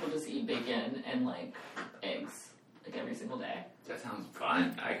lot of people just eat bacon and like eggs. Like every single day. That sounds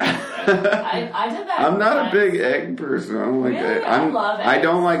fun. I can do that. I did that. I'm not a big egg person. I don't like really? egg. I love eggs. I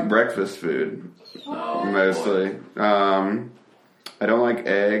don't like breakfast food. Mostly. I don't like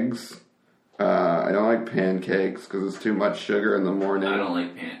eggs. I don't like pancakes because it's too much sugar in the morning. I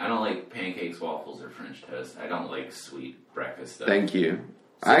don't like pancakes, waffles, or French toast. I don't like sweet breakfast stuff. Thank you.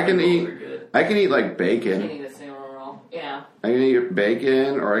 Cinnamon I can eat like I bacon. can't eat a cinnamon roll. Yeah. I can eat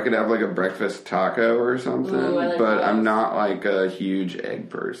bacon, or I could have like a breakfast taco or something. Ooh, I like but those. I'm not like a huge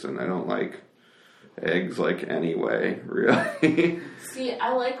egg person. I don't like eggs like anyway, really. See,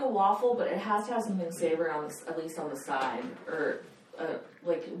 I like a waffle, but it has to have something savory at least on the side, or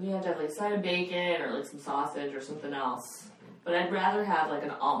like we have to have like a side of bacon or like some sausage or something else. But I'd rather have like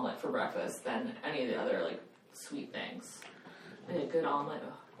an omelet for breakfast than any of the other like sweet things. Like a good omelet.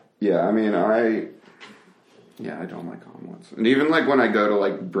 Ugh. Yeah, I mean, I don't like omelets. And even like when I go to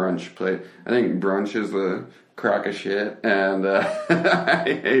like brunch place, I think brunch is a crock of shit, and I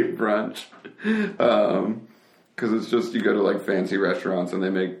hate brunch. Because it's just you go to like fancy restaurants and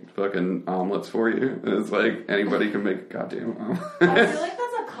they make fucking omelets for you, and it's like anybody can make a goddamn omelet. I feel like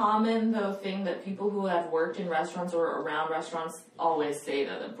that's a common though thing that people who have worked in restaurants or around restaurants always say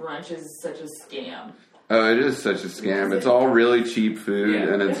that brunch is such a scam. Oh, it is such a scam. It's all really cheap food,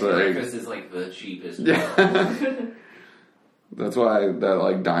 and it's like breakfast is like the cheapest. Yeah. That's why that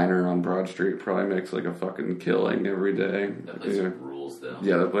like diner on Broad Street probably makes like a fucking killing every day. That place rules though.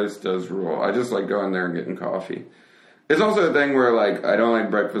 Yeah, the place does rule. I just like going there and getting coffee. It's also a thing where like I don't like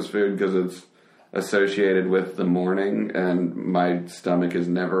breakfast food because it's associated with the morning, and my stomach is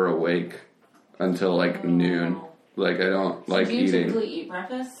never awake until like noon. Like I don't like do you eating. typically eat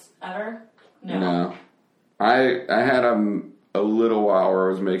breakfast ever? No. I had a little while where I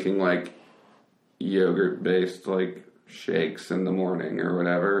was making like yogurt based like shakes in the morning or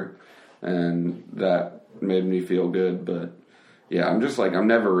whatever, and that made me feel good. But yeah, I'm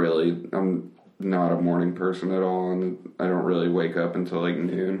not a morning person at all, and I don't really wake up until like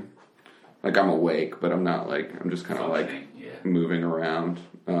noon. Like I'm awake, but I'm not like, I'm just kind of like moving around.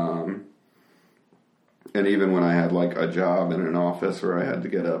 And even when I had like a job in an office where I had to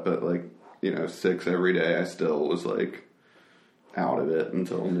get up at like 6 every day, I still was like out of it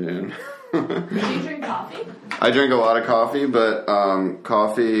until noon. Do you drink coffee? I drink a lot of coffee, but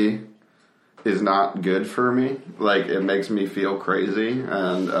coffee is not good for me. Like it makes me feel crazy,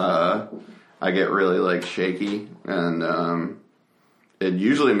 and I get really like shaky, and it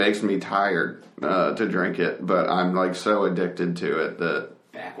usually makes me tired to drink it. But I'm like so addicted to it that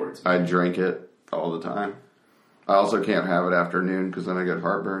I drink it all the time. I also can't have it after noon because then I get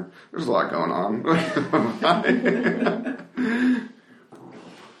heartburn. There's a lot going on.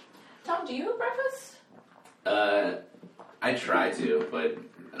 Tom, do you have breakfast? I try to, but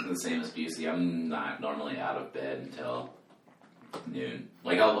I'm the same as Buhse. I'm not normally out of bed until noon.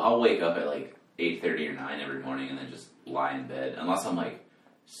 Like I'll wake up at like 8:30 or 9 every morning and then just lie in bed unless I'm like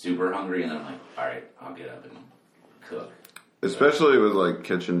super hungry, and then I'm like, all right, I'll get up and cook. Especially with like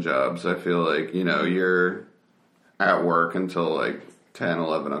kitchen jobs, I feel like, you know, you're at work until like 10,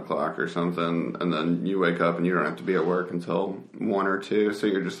 11 o'clock or something, and then you wake up and you don't have to be at work until 1 or 2, so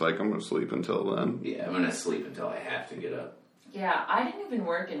you're just like, I'm going to sleep until then. Yeah, I'm going to sleep until I have to get up. Yeah, I didn't even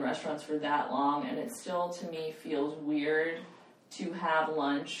work in restaurants for that long, and it still, to me, feels weird to have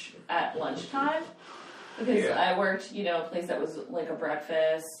lunch at lunchtime. Because I worked, you know, a place that was like a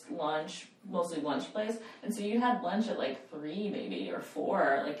breakfast, lunch, mostly lunch place. And so you had lunch at like 3 maybe, or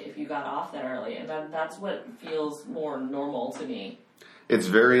 4, like if you got off that early. And that's what feels more normal to me. It's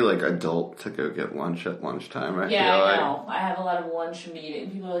very, like, adult to go get lunch at lunchtime, I feel like. Yeah, I know. I have a lot of lunch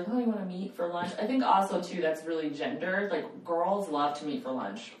meetings. People are like, oh, you want to meet for lunch? I think also, too, that's really gendered. Like, girls love to meet for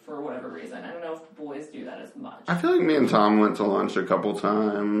lunch for whatever reason. I don't know if boys do that as much. I feel like me and Tom went to lunch a couple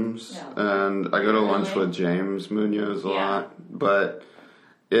times, and I go to lunch with James Munoz a lot, but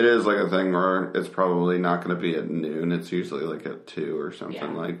it is, like, a thing where it's probably not going to be at noon. It's usually, like, at 2 or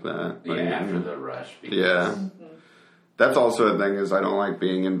something like that. Yeah, like, after the rush. Yeah. That's also a thing, is I don't like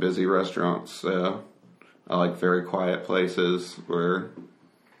being in busy restaurants, so I like very quiet places where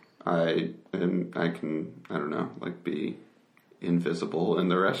I can, I don't know, like, be invisible in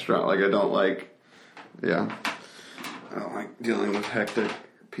the restaurant. Like, I don't like dealing with hectic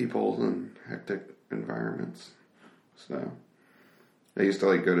people and hectic environments. So I used to,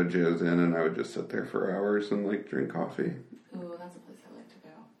 like, go to Joe's Inn and I would just sit there for hours and, like, drink coffee. Ooh, that's a place I like to go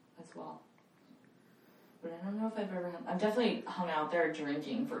as well. But I don't know if I've ever... I've definitely hung out there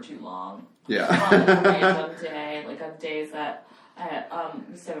drinking for too long. Yeah. On a random day. Like, on days that... I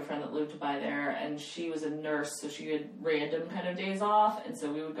used to have a friend that lived by there, and she was a nurse, so she had random kind of days off, and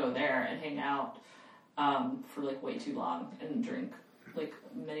so we would go there and hang out for, like, way too long and drink, like,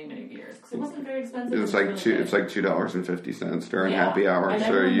 many, many beers. Because it wasn't very expensive. It's like $2.50 during happy hour. And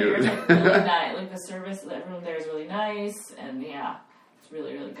so you... like, really nice. Like, the service, everyone there is really nice, and yeah, it's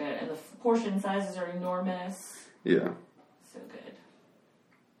really, really good. And the portion sizes are enormous. Yeah. So good.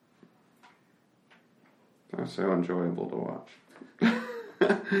 That's so enjoyable to watch.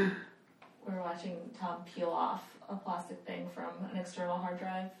 We're watching Tom peel off a plastic thing from an external hard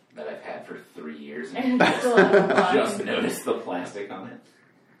drive that I've had for 3 years. And Just noticed the plastic on it.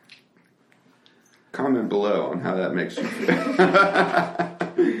 Comment below on how that makes you feel.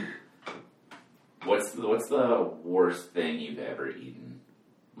 What's the worst thing you've ever eaten?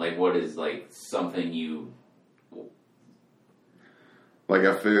 Like, what is, like, something you... Like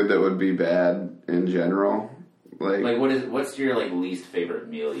a food that would be bad in general? Like what's your, like, least favorite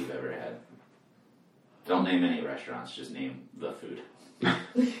meal you've ever had? Don't name any restaurants, just name the food. I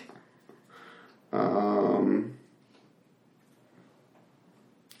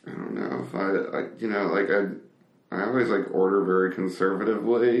don't know if I always, like, order very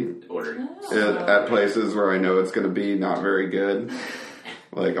conservatively. At places where I know it's going to be not very good.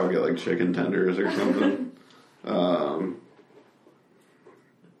 Like, I'll get, like, chicken tenders or something.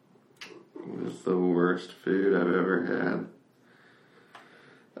 What is the worst food I've ever had?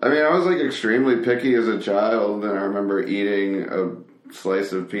 I mean, I was, like, extremely picky as a child, and I remember eating a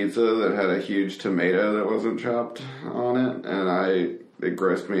slice of pizza that had a huge tomato that wasn't chopped on it, and it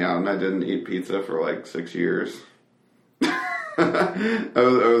grossed me out, and I didn't eat pizza for, like, 6 years. I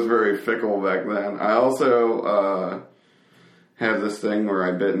was very fickle back then. I also had this thing where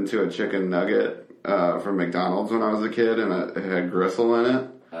I bit into a chicken nugget from McDonald's when I was a kid, and it had gristle in it.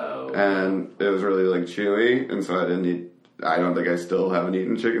 Oh. And it was really, like, chewy, and so I didn't eat... I don't think I still haven't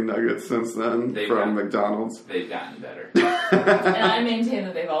eaten chicken nuggets since then from McDonald's. They've gotten better. And I maintain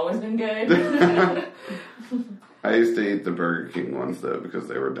that they've always been good. I used to eat the Burger King ones, though, because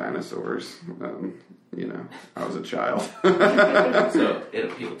they were dinosaurs. You know, I was a child. So it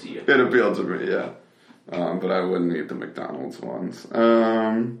appealed to you. It appealed to me, yeah. But I wouldn't eat the McDonald's ones. I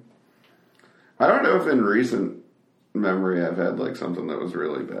don't know if in recent memory I've had, like, something that was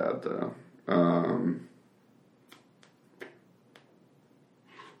really bad, though.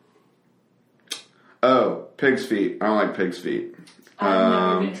 Pig's feet. I don't like pig's feet. I've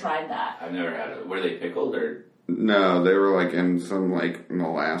never even tried that. I've never had it. Were they pickled or? No, they were, like, in some, like,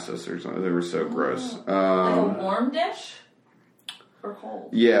 molasses or something. They were so gross. Like a warm dish? Or cold?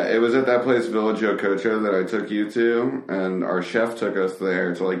 Yeah, it was at that place, Village Ococho, that I took you to, and our chef took us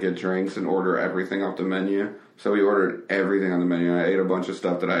there to, like, get drinks and order everything off the menu. So we ordered everything on the menu. I ate a bunch of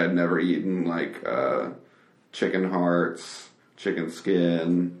stuff that I had never eaten, like chicken hearts, chicken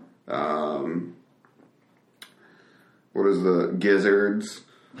skin, what is the gizzards?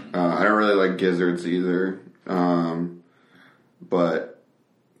 I don't really like gizzards either. But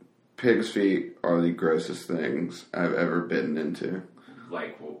pig's feet are the grossest things I've ever bitten into.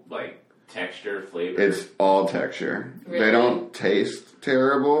 Like texture, flavor? It's all texture. Really? They don't taste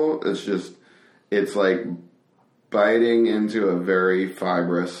terrible. It's like biting into a very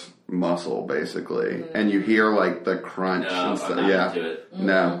fibrous muscle, basically. And you hear like the crunch and stuff. I'm not into it.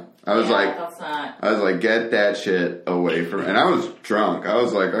 No. I was like, get that shit away from me. And I was drunk. I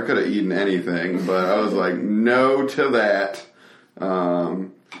was like, I could have eaten anything, but I was like, no to that.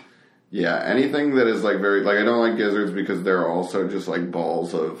 Yeah, anything that is like very, like I don't like gizzards because they're also just like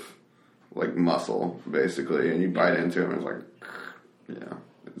balls of like muscle, basically. And you bite into them and it's like, yeah,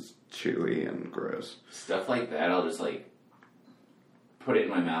 it's chewy and gross. Stuff like that, I'll just like put it in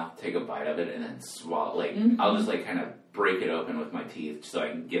my mouth, take a bite of it, and then swallow. Like, I'll just like kind of break it open with my teeth so I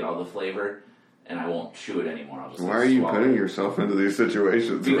can get all the flavor, and I won't chew it anymore. I'll just. Why are you putting yourself into these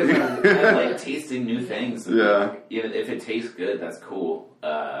situations? Because I like tasting new things. Yeah. Even if it tastes good, that's cool.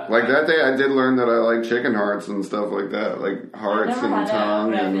 Like that day, I did learn that I like chicken hearts and stuff like that, like hearts and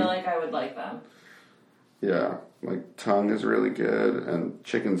tongue. But I feel like I would like them. Yeah, like tongue is really good, and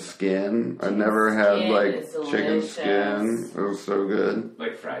chicken skin. I never had like chicken skin. It was so good.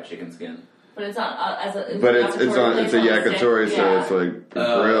 Like fried chicken skin. But it's not it's a yakitori, so it's like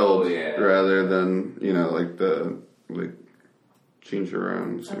grilled rather than like the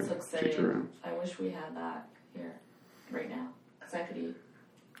chicharrones. That's exciting. I wish we had that here right now because I could eat.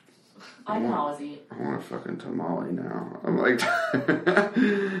 I can always eat. I want a fucking tamale now. I'm like,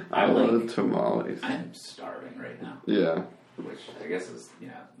 I love tamales. I'm starving right now. Yeah. Which I guess is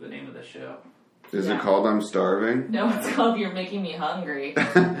the name of the show. Is it called I'm Starving? No, it's called You're Making Me Hungry.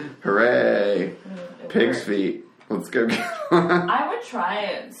 Hooray! Pig's feet. Let's go get one. I would try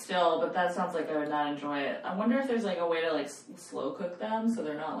it still, but that sounds like I would not enjoy it. I wonder if there's like a way to like slow cook them so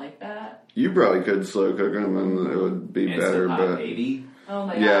they're not like that. You probably could slow cook them and it would be better, but baby. Oh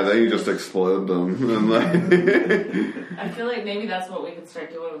my god. Yeah, then you just explode them and like. I feel like maybe that's what we could start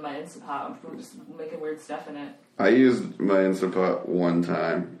doing with my Instant Pot. We're just making weird stuff in it. I used my Instant Pot one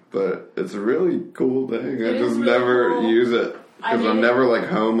time, but it's a really cool thing. I just really never cool. use it because I'm never like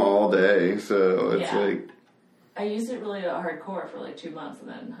home all day, so it's like. I used it really hardcore for like 2 months, and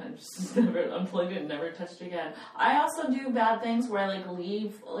then I just never unplugged it and never touched it again. I also do bad things where I like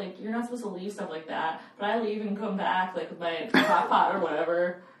leave, like you're not supposed to leave stuff like that, but I leave and come back like with my crock pot or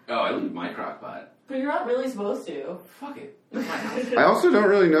whatever. Oh, I leave my crock pot. But you're not really supposed to. Fuck it. I also don't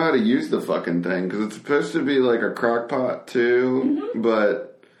really know how to use the fucking thing because it's supposed to be like a crock pot too,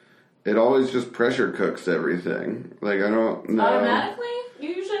 but it always just pressure cooks everything. Like I don't know. Automatically? You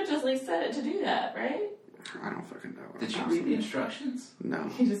usually just like set it to do that, right? I don't fucking know. Did you read the instructions? No.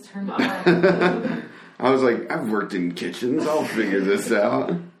 You just turned it on. I was like, I've worked in kitchens. I'll figure this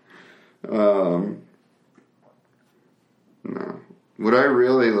out. No. What I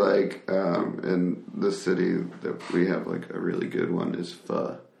really like in the city that we have like a really good one is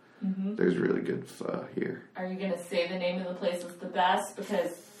pho. Mm-hmm. There's really good pho here. Are you going to say the name of the place that's the best?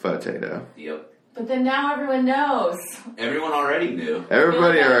 Because... Potato. Yep. But then now everyone knows. Everyone already knew.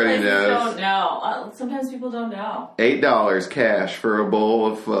 Everybody already knows. Don't know. Sometimes people don't know. $8 cash for a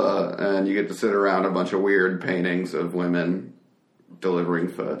bowl of pho, and you get to sit around a bunch of weird paintings of women delivering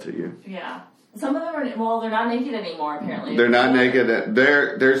pho to you. Yeah. Some of them are, well, they're not naked anymore, apparently. They're not naked.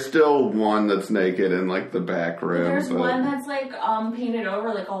 There's still one that's naked in, like, the back room. There's one that's, like, painted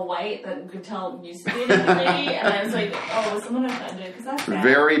over, like, all white that you could tell used to be a naked lady. And I was like, oh, was someone offended? Because that's bad.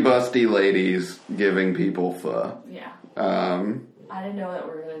 Very busty ladies giving people pho. Yeah. I didn't know that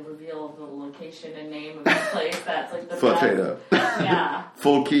we were going to reveal the location and name of this place. That's, like, the Potato. Yeah.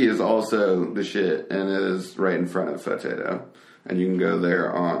 Full Key is also the shit, and it is right in front of Potato. And you can go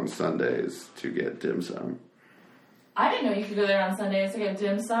there on Sundays to get dim sum. I didn't know you could go there on Sundays to get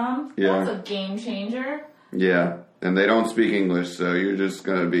dim sum. Yeah. That's a game changer. Yeah. And they don't speak English, so you're just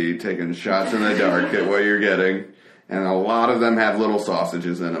going to be taking shots in the dark at what you're getting. And a lot of them have little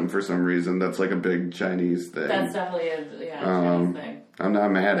sausages in them for some reason. That's like a big Chinese thing. That's definitely a Chinese thing. I'm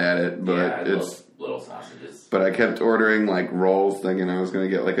not mad at it, but it's... Little sausages. But I kept ordering, like, rolls thinking I was going to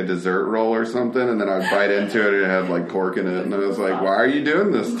get, like, a dessert roll or something, and then I would bite into it and it had, like, pork in it, and I was like, why are you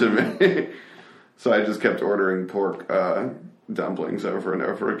doing this to me? So I just kept ordering pork dumplings over and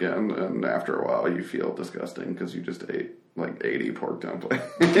over again, and after a while you feel disgusting because you just ate, like, 80 pork dumplings.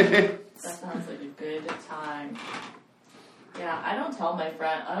 That sounds like a good time. Yeah, I don't tell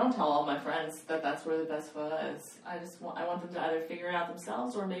all my friends that that's where the best pho is. I want them to either figure it out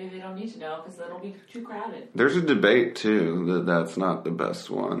themselves or maybe they don't need to know because that'll be too crowded. There's a debate too that's not the best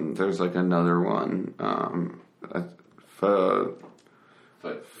one. There's like another one,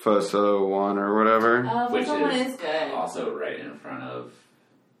 Foso one or whatever. Foso one is good. Also right in front of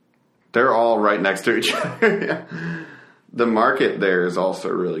They're all right next to each other. Yeah. The market there is also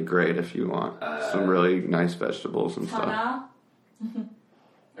really great if you want some really nice vegetables and stuff. Tana?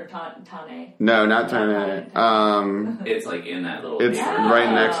 Or Tane? No, not Tane. It's like in that little... It's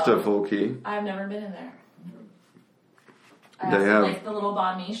right next to Fulke. I've never been in there. They have like the little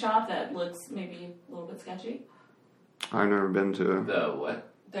banh mi shop that looks maybe a little bit sketchy. I've never been to it. The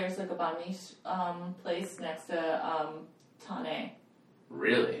what? There's like a banh mi place next to Tane.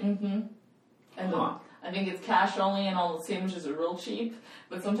 Really? Mm-hmm. And I think it's cash only, and all the sandwiches are real cheap.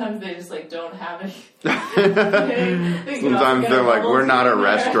 But sometimes they just like don't have it. Sometimes they're like, "We're not a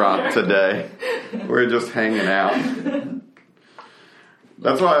restaurant today. We're just hanging out."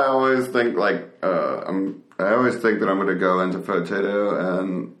 That's why I always think I always think that I'm going to go into Potato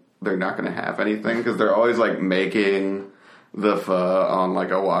and they're not going to have anything because they're always like making the pho on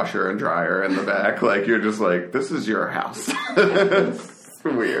like a washer and dryer in the back. Like you're just like, this is your house. It's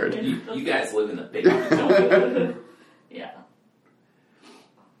weird. You guys live in the big one, don't you? Yeah.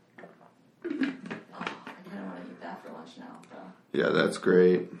 Oh, I kind of want to eat that for lunch now. So. Yeah, that's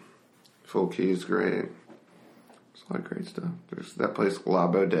great. Full Key's great. There's a lot of great stuff. There's that place La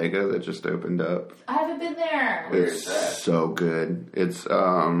Bodega that just opened up. I haven't been there. It's so good. It's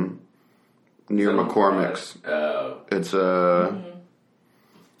near McCormick's. Oh.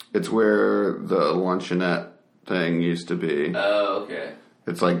 It's where the luncheonette thing used to be. Oh, okay.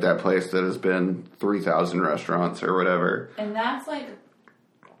 It's like that place that has been 3,000 restaurants or whatever. And that's like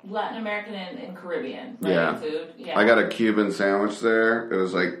Latin American and Caribbean, right? Yeah. Food. Yeah. I got a Cuban sandwich there. It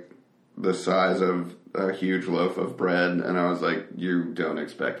was like the size of a huge loaf of bread, and I was like, "You don't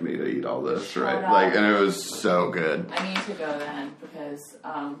expect me to eat all this, right?" Like, and it was so good. I need to go then because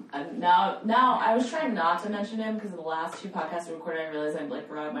now I was trying not to mention him because in the last 2 podcasts we recorded, I realized I like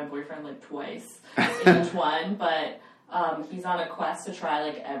brought up my boyfriend like twice in each one, but he's on a quest to try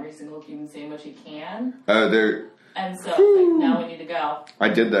like every single Cuban sandwich he can. And so like, now we need to go. I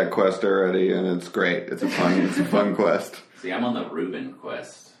did that quest already, and it's great. It's a fun quest. See, I'm on the Reuben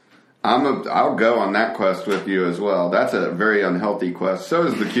quest. I'll go on that quest with you as well. That's a very unhealthy quest. So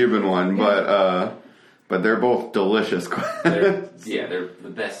is the Cuban one, but they're both delicious quests. They're the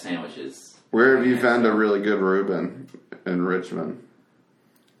best sandwiches. Where have you found a really good Reuben in Richmond?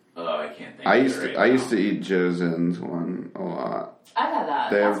 Oh, I can't think. I used to eat Jose's one a lot. I've had that.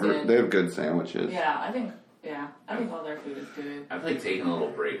 They have good sandwiches. Yeah, I think all their food is good. I've like taken a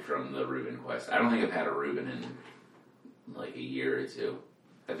little break from the Reuben quest. I don't think I've had a Reuben in like a year or 2.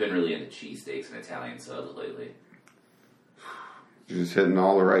 I've been really into cheesesteaks and Italian subs lately. You're just hitting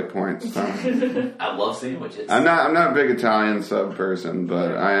all the right points, Tom. I love sandwiches. I'm not a big Italian sub person,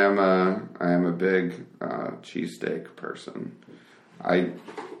 but I am a big cheesesteak person.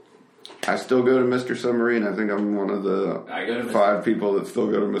 I still go to Mr. Submarine. I think I'm one of the 5 people that still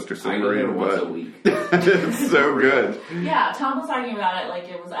go to Mr. Submarine. I go there once a week. It's so good. Yeah, Tom was talking about it like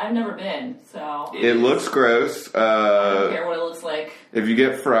it was. I've never been, so it looks gross. I don't care what it looks like. If you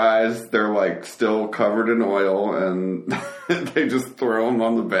get fries, they're like still covered in oil, and they just throw them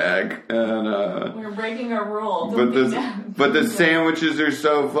on the bag. And we're breaking our rule. But the sandwiches are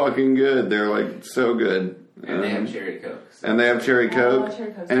so fucking good. They're like so good. And they have cherry Coke. So. And they have cherry Coke.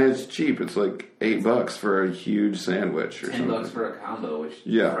 And it's cheap. It's like $8 for a huge sandwich or something. $10 for a combo, which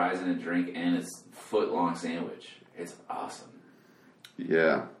fries and a drink and it's foot-long sandwich. It's awesome.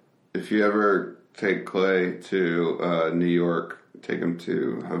 Yeah. If you ever take Clay to New York, take him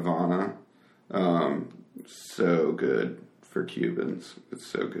to Havana. So good for Cubans. It's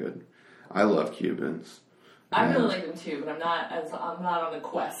so good. I love Cubans. I really like them too, but I'm not on a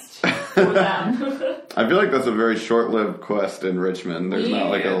quest for them. I feel like that's a very short-lived quest in Richmond. There's not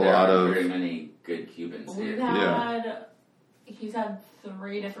like a lot of very many good Cubans here. He's had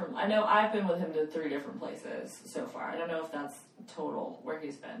 3 different. I know I've been with him to 3 different places so far. I don't know if that's total where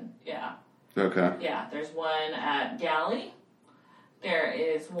he's been. Yeah. Okay. Yeah, there's one at Galley. There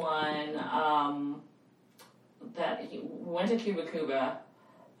is one that he went to Cuba.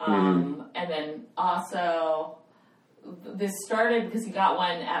 And then also, this started because he got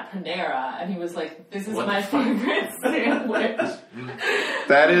one at Panera, and he was like, "This is my favorite sandwich."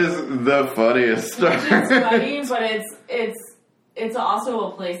 That is the funniest story. It's funny, but it's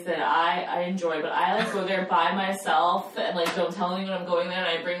also a place that I enjoy, but I like go there by myself and like don't tell anyone I'm going there, and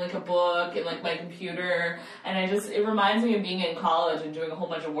I bring like a book and like my computer, and it reminds me of being in college and doing a whole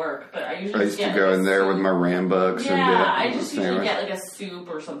bunch of work. But I used to go in there with my Ram books and I just usually get like a soup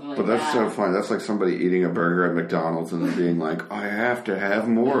or something like that. But that's so funny. That's like somebody eating a burger at McDonald's and being like, I have to have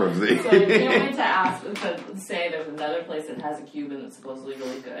more of these. So I can't wait to say there's another place that has a Cuban that's supposedly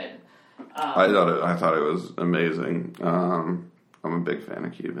really good. I thought it was amazing. I'm a big fan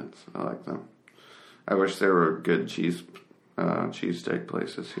of Cubans. I like them. I wish there were good cheesesteak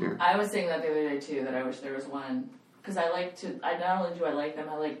places here. I was saying that the other day too, that I wish there was one. Because I not only do I like them,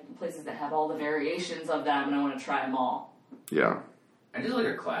 I like places that have all the variations of them, and I want to try them all. Yeah. I just like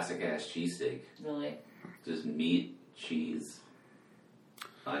a classic ass cheesesteak. Really? Just meat, cheese,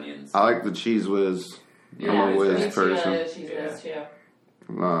 onions. I like the Cheese Whiz. Yeah, I'm a Whiz person. Cheese Whiz too.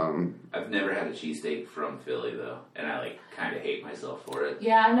 I've never had a cheesesteak from Philly though, and I kind of hate myself for it.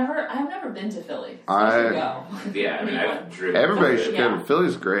 Yeah, I've never been to Philly. So I should go. Yeah, I mean, I've driven. Everybody should go.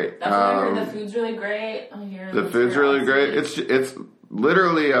 Philly's great. That's what I heard. The food's really great. The food's really great. It's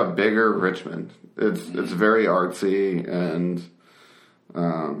literally a bigger Richmond. It's very artsy and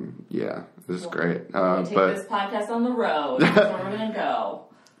it's great. Take this podcast on the road. That's where we're gonna go.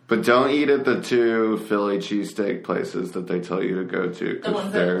 But don't eat at the 2 Philly cheesesteak places that they tell you to go to. The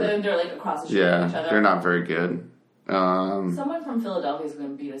ones they're like across the street from each other. They're not very good. Someone from Philadelphia is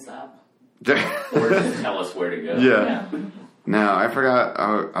going to beat us up. Or just tell us where to go. Yeah. No, I forgot.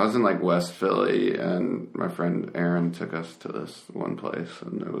 I was in like West Philly, and my friend Aaron took us to this one place,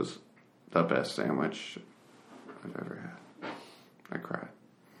 and it was the best sandwich I've ever had. I cried.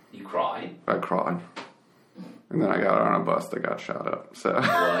 You cried? I cried. And then I got on a bus that got shot up. So. What?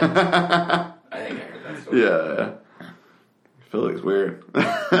 I think I heard that story. Yeah. Philly's weird.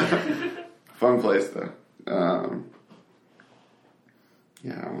 Fun place though. I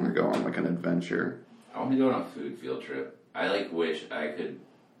want to go on like an adventure. I want to go on a food field trip. I wish I could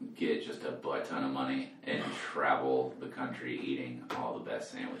get just a butt ton of money and travel the country eating all the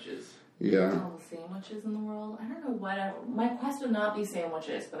best sandwiches. Yeah. All the sandwiches in the world. I don't know what my quest would not be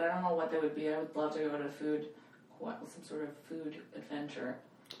sandwiches, but I don't know what they would be. I would love to go to some sort of food adventure.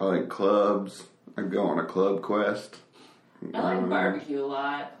 I like clubs. I'd go on a club quest. I like barbecue a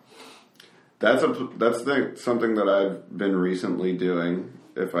lot. That's something that I've been recently doing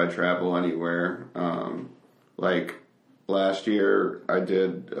if I travel anywhere. Like last year, I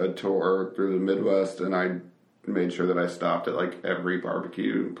did a tour through the Midwest, and I made sure that I stopped at like every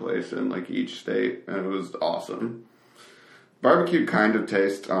barbecue place in like each state, and it was awesome. Barbecue kind of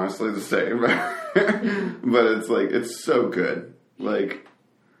tastes honestly the same, but it's so good. Like,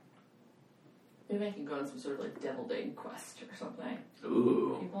 maybe I can go on some sort of like deviled egg quest or something.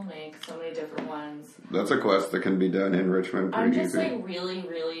 Ooh. People make so many different ones. That's a quest that can be done in Richmond pretty I'm just easy. like really,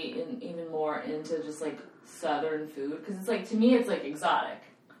 really even more into just like Southern food, because it's like, to me it's like exotic.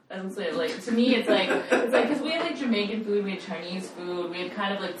 I don't say like, to me it's like because we had like Jamaican food, we had Chinese food, we had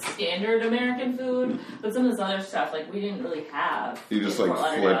kind of like standard American food, but some of this other stuff like we didn't really have. You just in like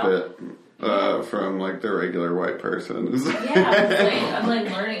Fort flip Lauderdale. it from like the regular white person. Yeah, I'm like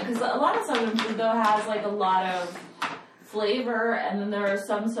learning, because a lot of Southern food though has like a lot of flavor, and then there are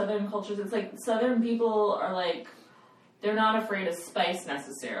some Southern cultures. It's like Southern people are like, they're not afraid of spice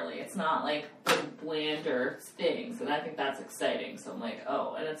necessarily. It's not like the blander things, and I think that's exciting. So I'm like,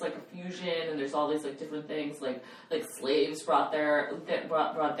 oh, and it's like a fusion, and there's all these like different things, like slaves brought their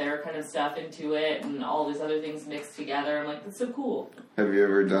kind of stuff into it, and all these other things mixed together. I'm like, that's so cool. Have you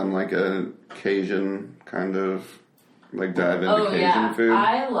ever done like a Cajun kind of like dive into Cajun food?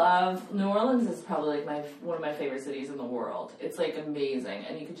 I love New Orleans. Is probably like one of my favorite cities in the world. It's like amazing,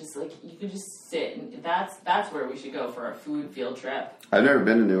 and you could just sit, and that's where we should go for a food field trip. I've never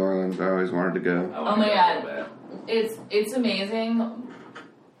been to New Orleans. I always wanted to go. Oh my god, it's amazing.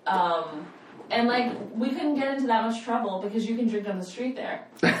 And like we couldn't get into that much trouble because you can drink on the street there.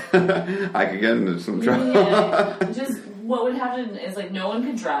 I could get into some trouble. Yeah, just what would happen is like no one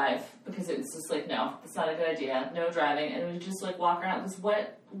could drive because it's just like, no, it's not a good idea. No driving, and we just like walk around. Because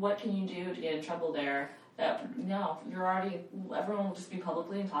what can you do to get in trouble there? Everyone will just be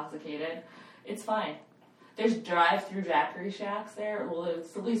publicly intoxicated. It's fine. There's drive-through daiquiri shacks there. Well,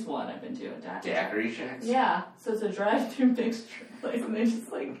 it's at least one I've been to. Daiquiri shacks? Yeah. So it's a drive-through mixture place, and they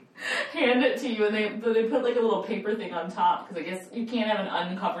just like hand it to you, and they put like a little paper thing on top, because I guess you can't have an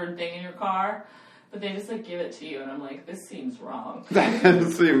uncovered thing in your car, but they just like give it to you, and I'm like, this seems wrong.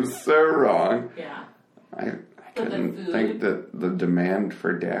 That seems so wrong. Yeah. I couldn't think that the demand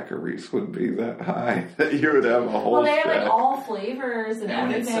for daiquiris would be that high, that you would have a whole Well, they have stack. like all flavors and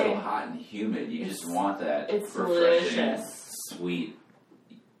when everything. it's so hot and humid, you just want that It's refreshing, delicious.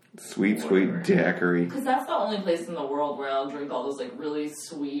 Sweet whatever. daiquiri. Because that's the only place in the world where I'll drink all those like really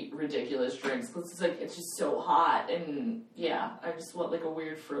sweet, ridiculous drinks. Because it's just so hot, and yeah, I just want like a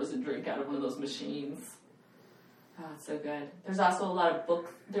weird frozen drink out of one of those machines. Oh, it's so good. There's also a lot of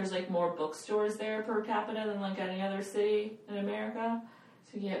there's like more bookstores there per capita than like any other city in America.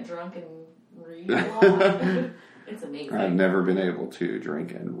 So you get drunk and read a lot. It's amazing. I've never been able to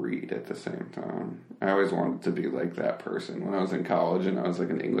drink and read at the same time. I always wanted to be like that person. When I was in college and I was like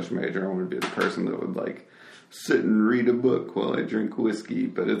an English major, I wanted to be the person that would like sit and read a book while I drink whiskey.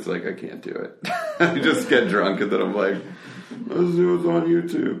 But it's like, I can't do it. I just get drunk and then I'm like, let's do it on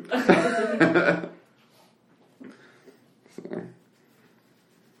YouTube. So.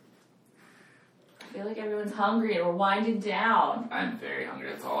 I feel like everyone's hungry and we're winding down. I'm very hungry.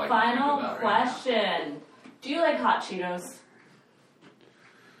 That's all I can think Final about question. right now. Do you like hot Cheetos?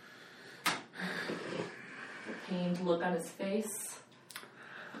 The pained look on his face.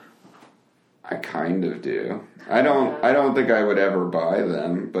 I kind of do. I don't think I would ever buy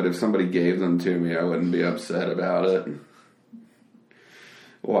them, but if somebody gave them to me, I wouldn't be upset about it.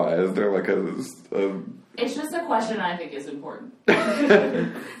 Why? Is there like a It's just a question I think is important.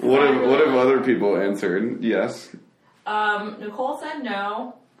 what if other people answered yes? Nicole said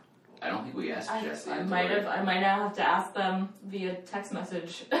no. I don't think we asked Jesse. I might now have to ask them via text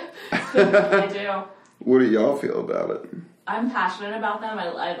message. I do. What do y'all feel about it? I'm passionate about them.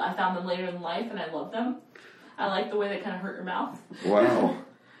 I found them later in life and I love them. I like the way they kind of hurt your mouth. Wow.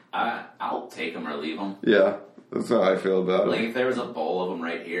 I'll take them or leave them. Yeah, that's how I feel about Like, it. if there was a bowl of them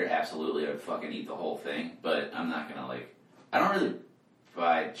right here, absolutely, I'd fucking eat the whole thing. But I'm not gonna, like... I don't really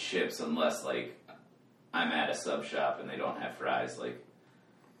buy chips unless, like, I'm at a sub shop and they don't have fries. Like,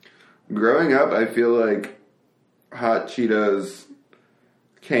 Growing up, I feel like hot Cheetos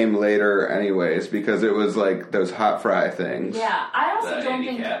came later anyways because it was like those hot fry things. Yeah, I also the don't Andy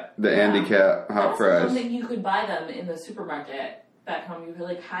think... Cat. The Andy Cat hot I also fries. don't think you could buy them in the supermarket back home. You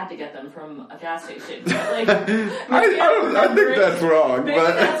like had to get them from a gas station. Like, I think that's wrong, maybe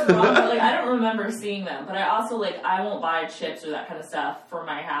but that's wrong. But like, I don't remember seeing them. But I also like I won't buy chips or that kind of stuff for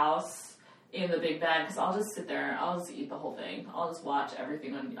my house in the big bag because I'll just sit there. I'll just eat the whole thing. I'll just watch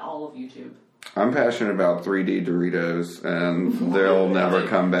everything on all of YouTube. I'm passionate about 3D Doritos, and they'll never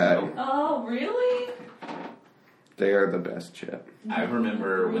come back. Oh, really? They are the best chip. I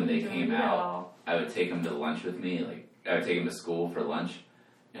remember when they came out, I would take them to lunch with me. Like, I would take them to school for lunch,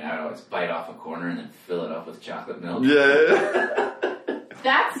 and I would always bite off a corner and then fill it up with chocolate milk. Yeah.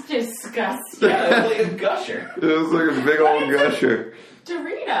 That's disgusting. Yeah, it was like a gusher. It was like a big old gusher.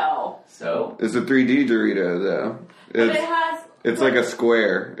 Dorito. So? It's a 3D Dorito, though. But it has... It's like a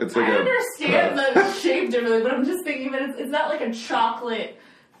square. It's like I understand the shape differently, but I'm just thinking that it's not like a chocolate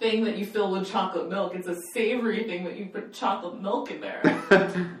thing that you fill with chocolate milk. It's a savory thing that you put chocolate milk in there.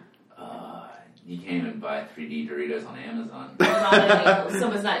 You can't even buy 3D Doritos on Amazon.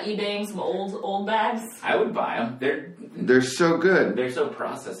 Someone's not eBaying some old bags. I would buy them. They're so good. They're so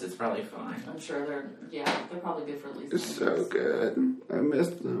processed, it's probably fine. I'm sure they're probably good for at least. It's so good. I miss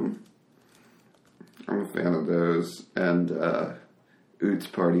them. I'm a fan of those and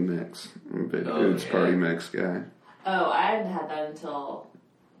Oots Party Mix. I'm a big Oots Party Mix guy. Oh, I hadn't had that until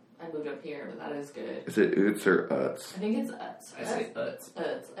I moved up here, but that is good. Is it Oots or Utz? I think it's Utz. I say Utz.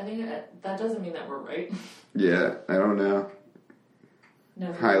 Utz. I think that doesn't mean that we're right. Yeah, I don't know.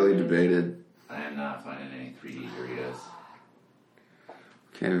 No, Highly debated. I am not finding any 3D Doritos.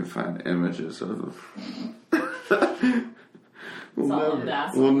 Can't even find images of them.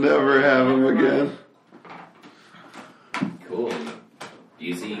 We'll never have them again. Cool.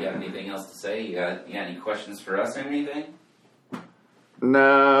 Buhse, you got anything else to say? You got any questions for us or anything?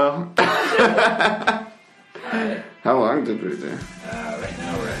 No. Alright. How long did we do? Right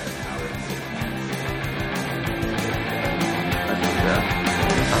now we're at an hour and 6 minutes. I think that.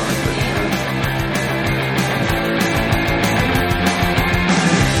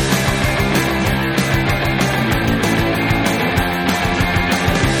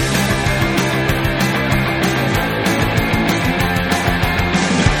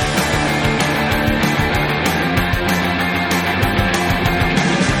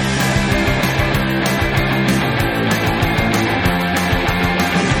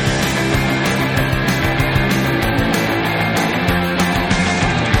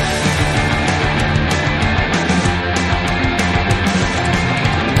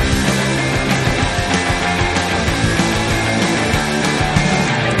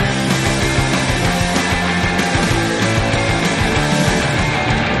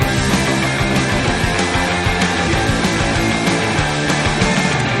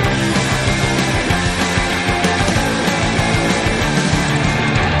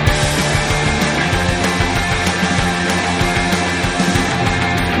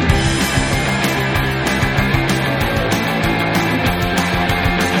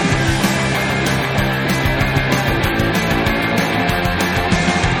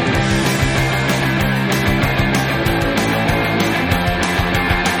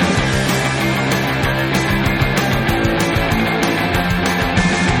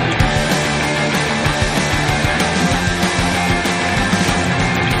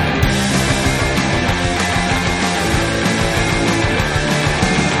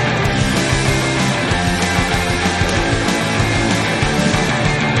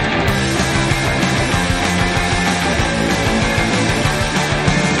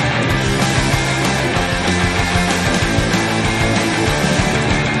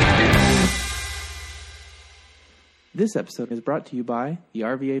 This episode is brought to you by the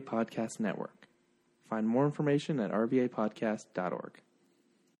RVA Podcast Network. Find more information at rvapodcast.org.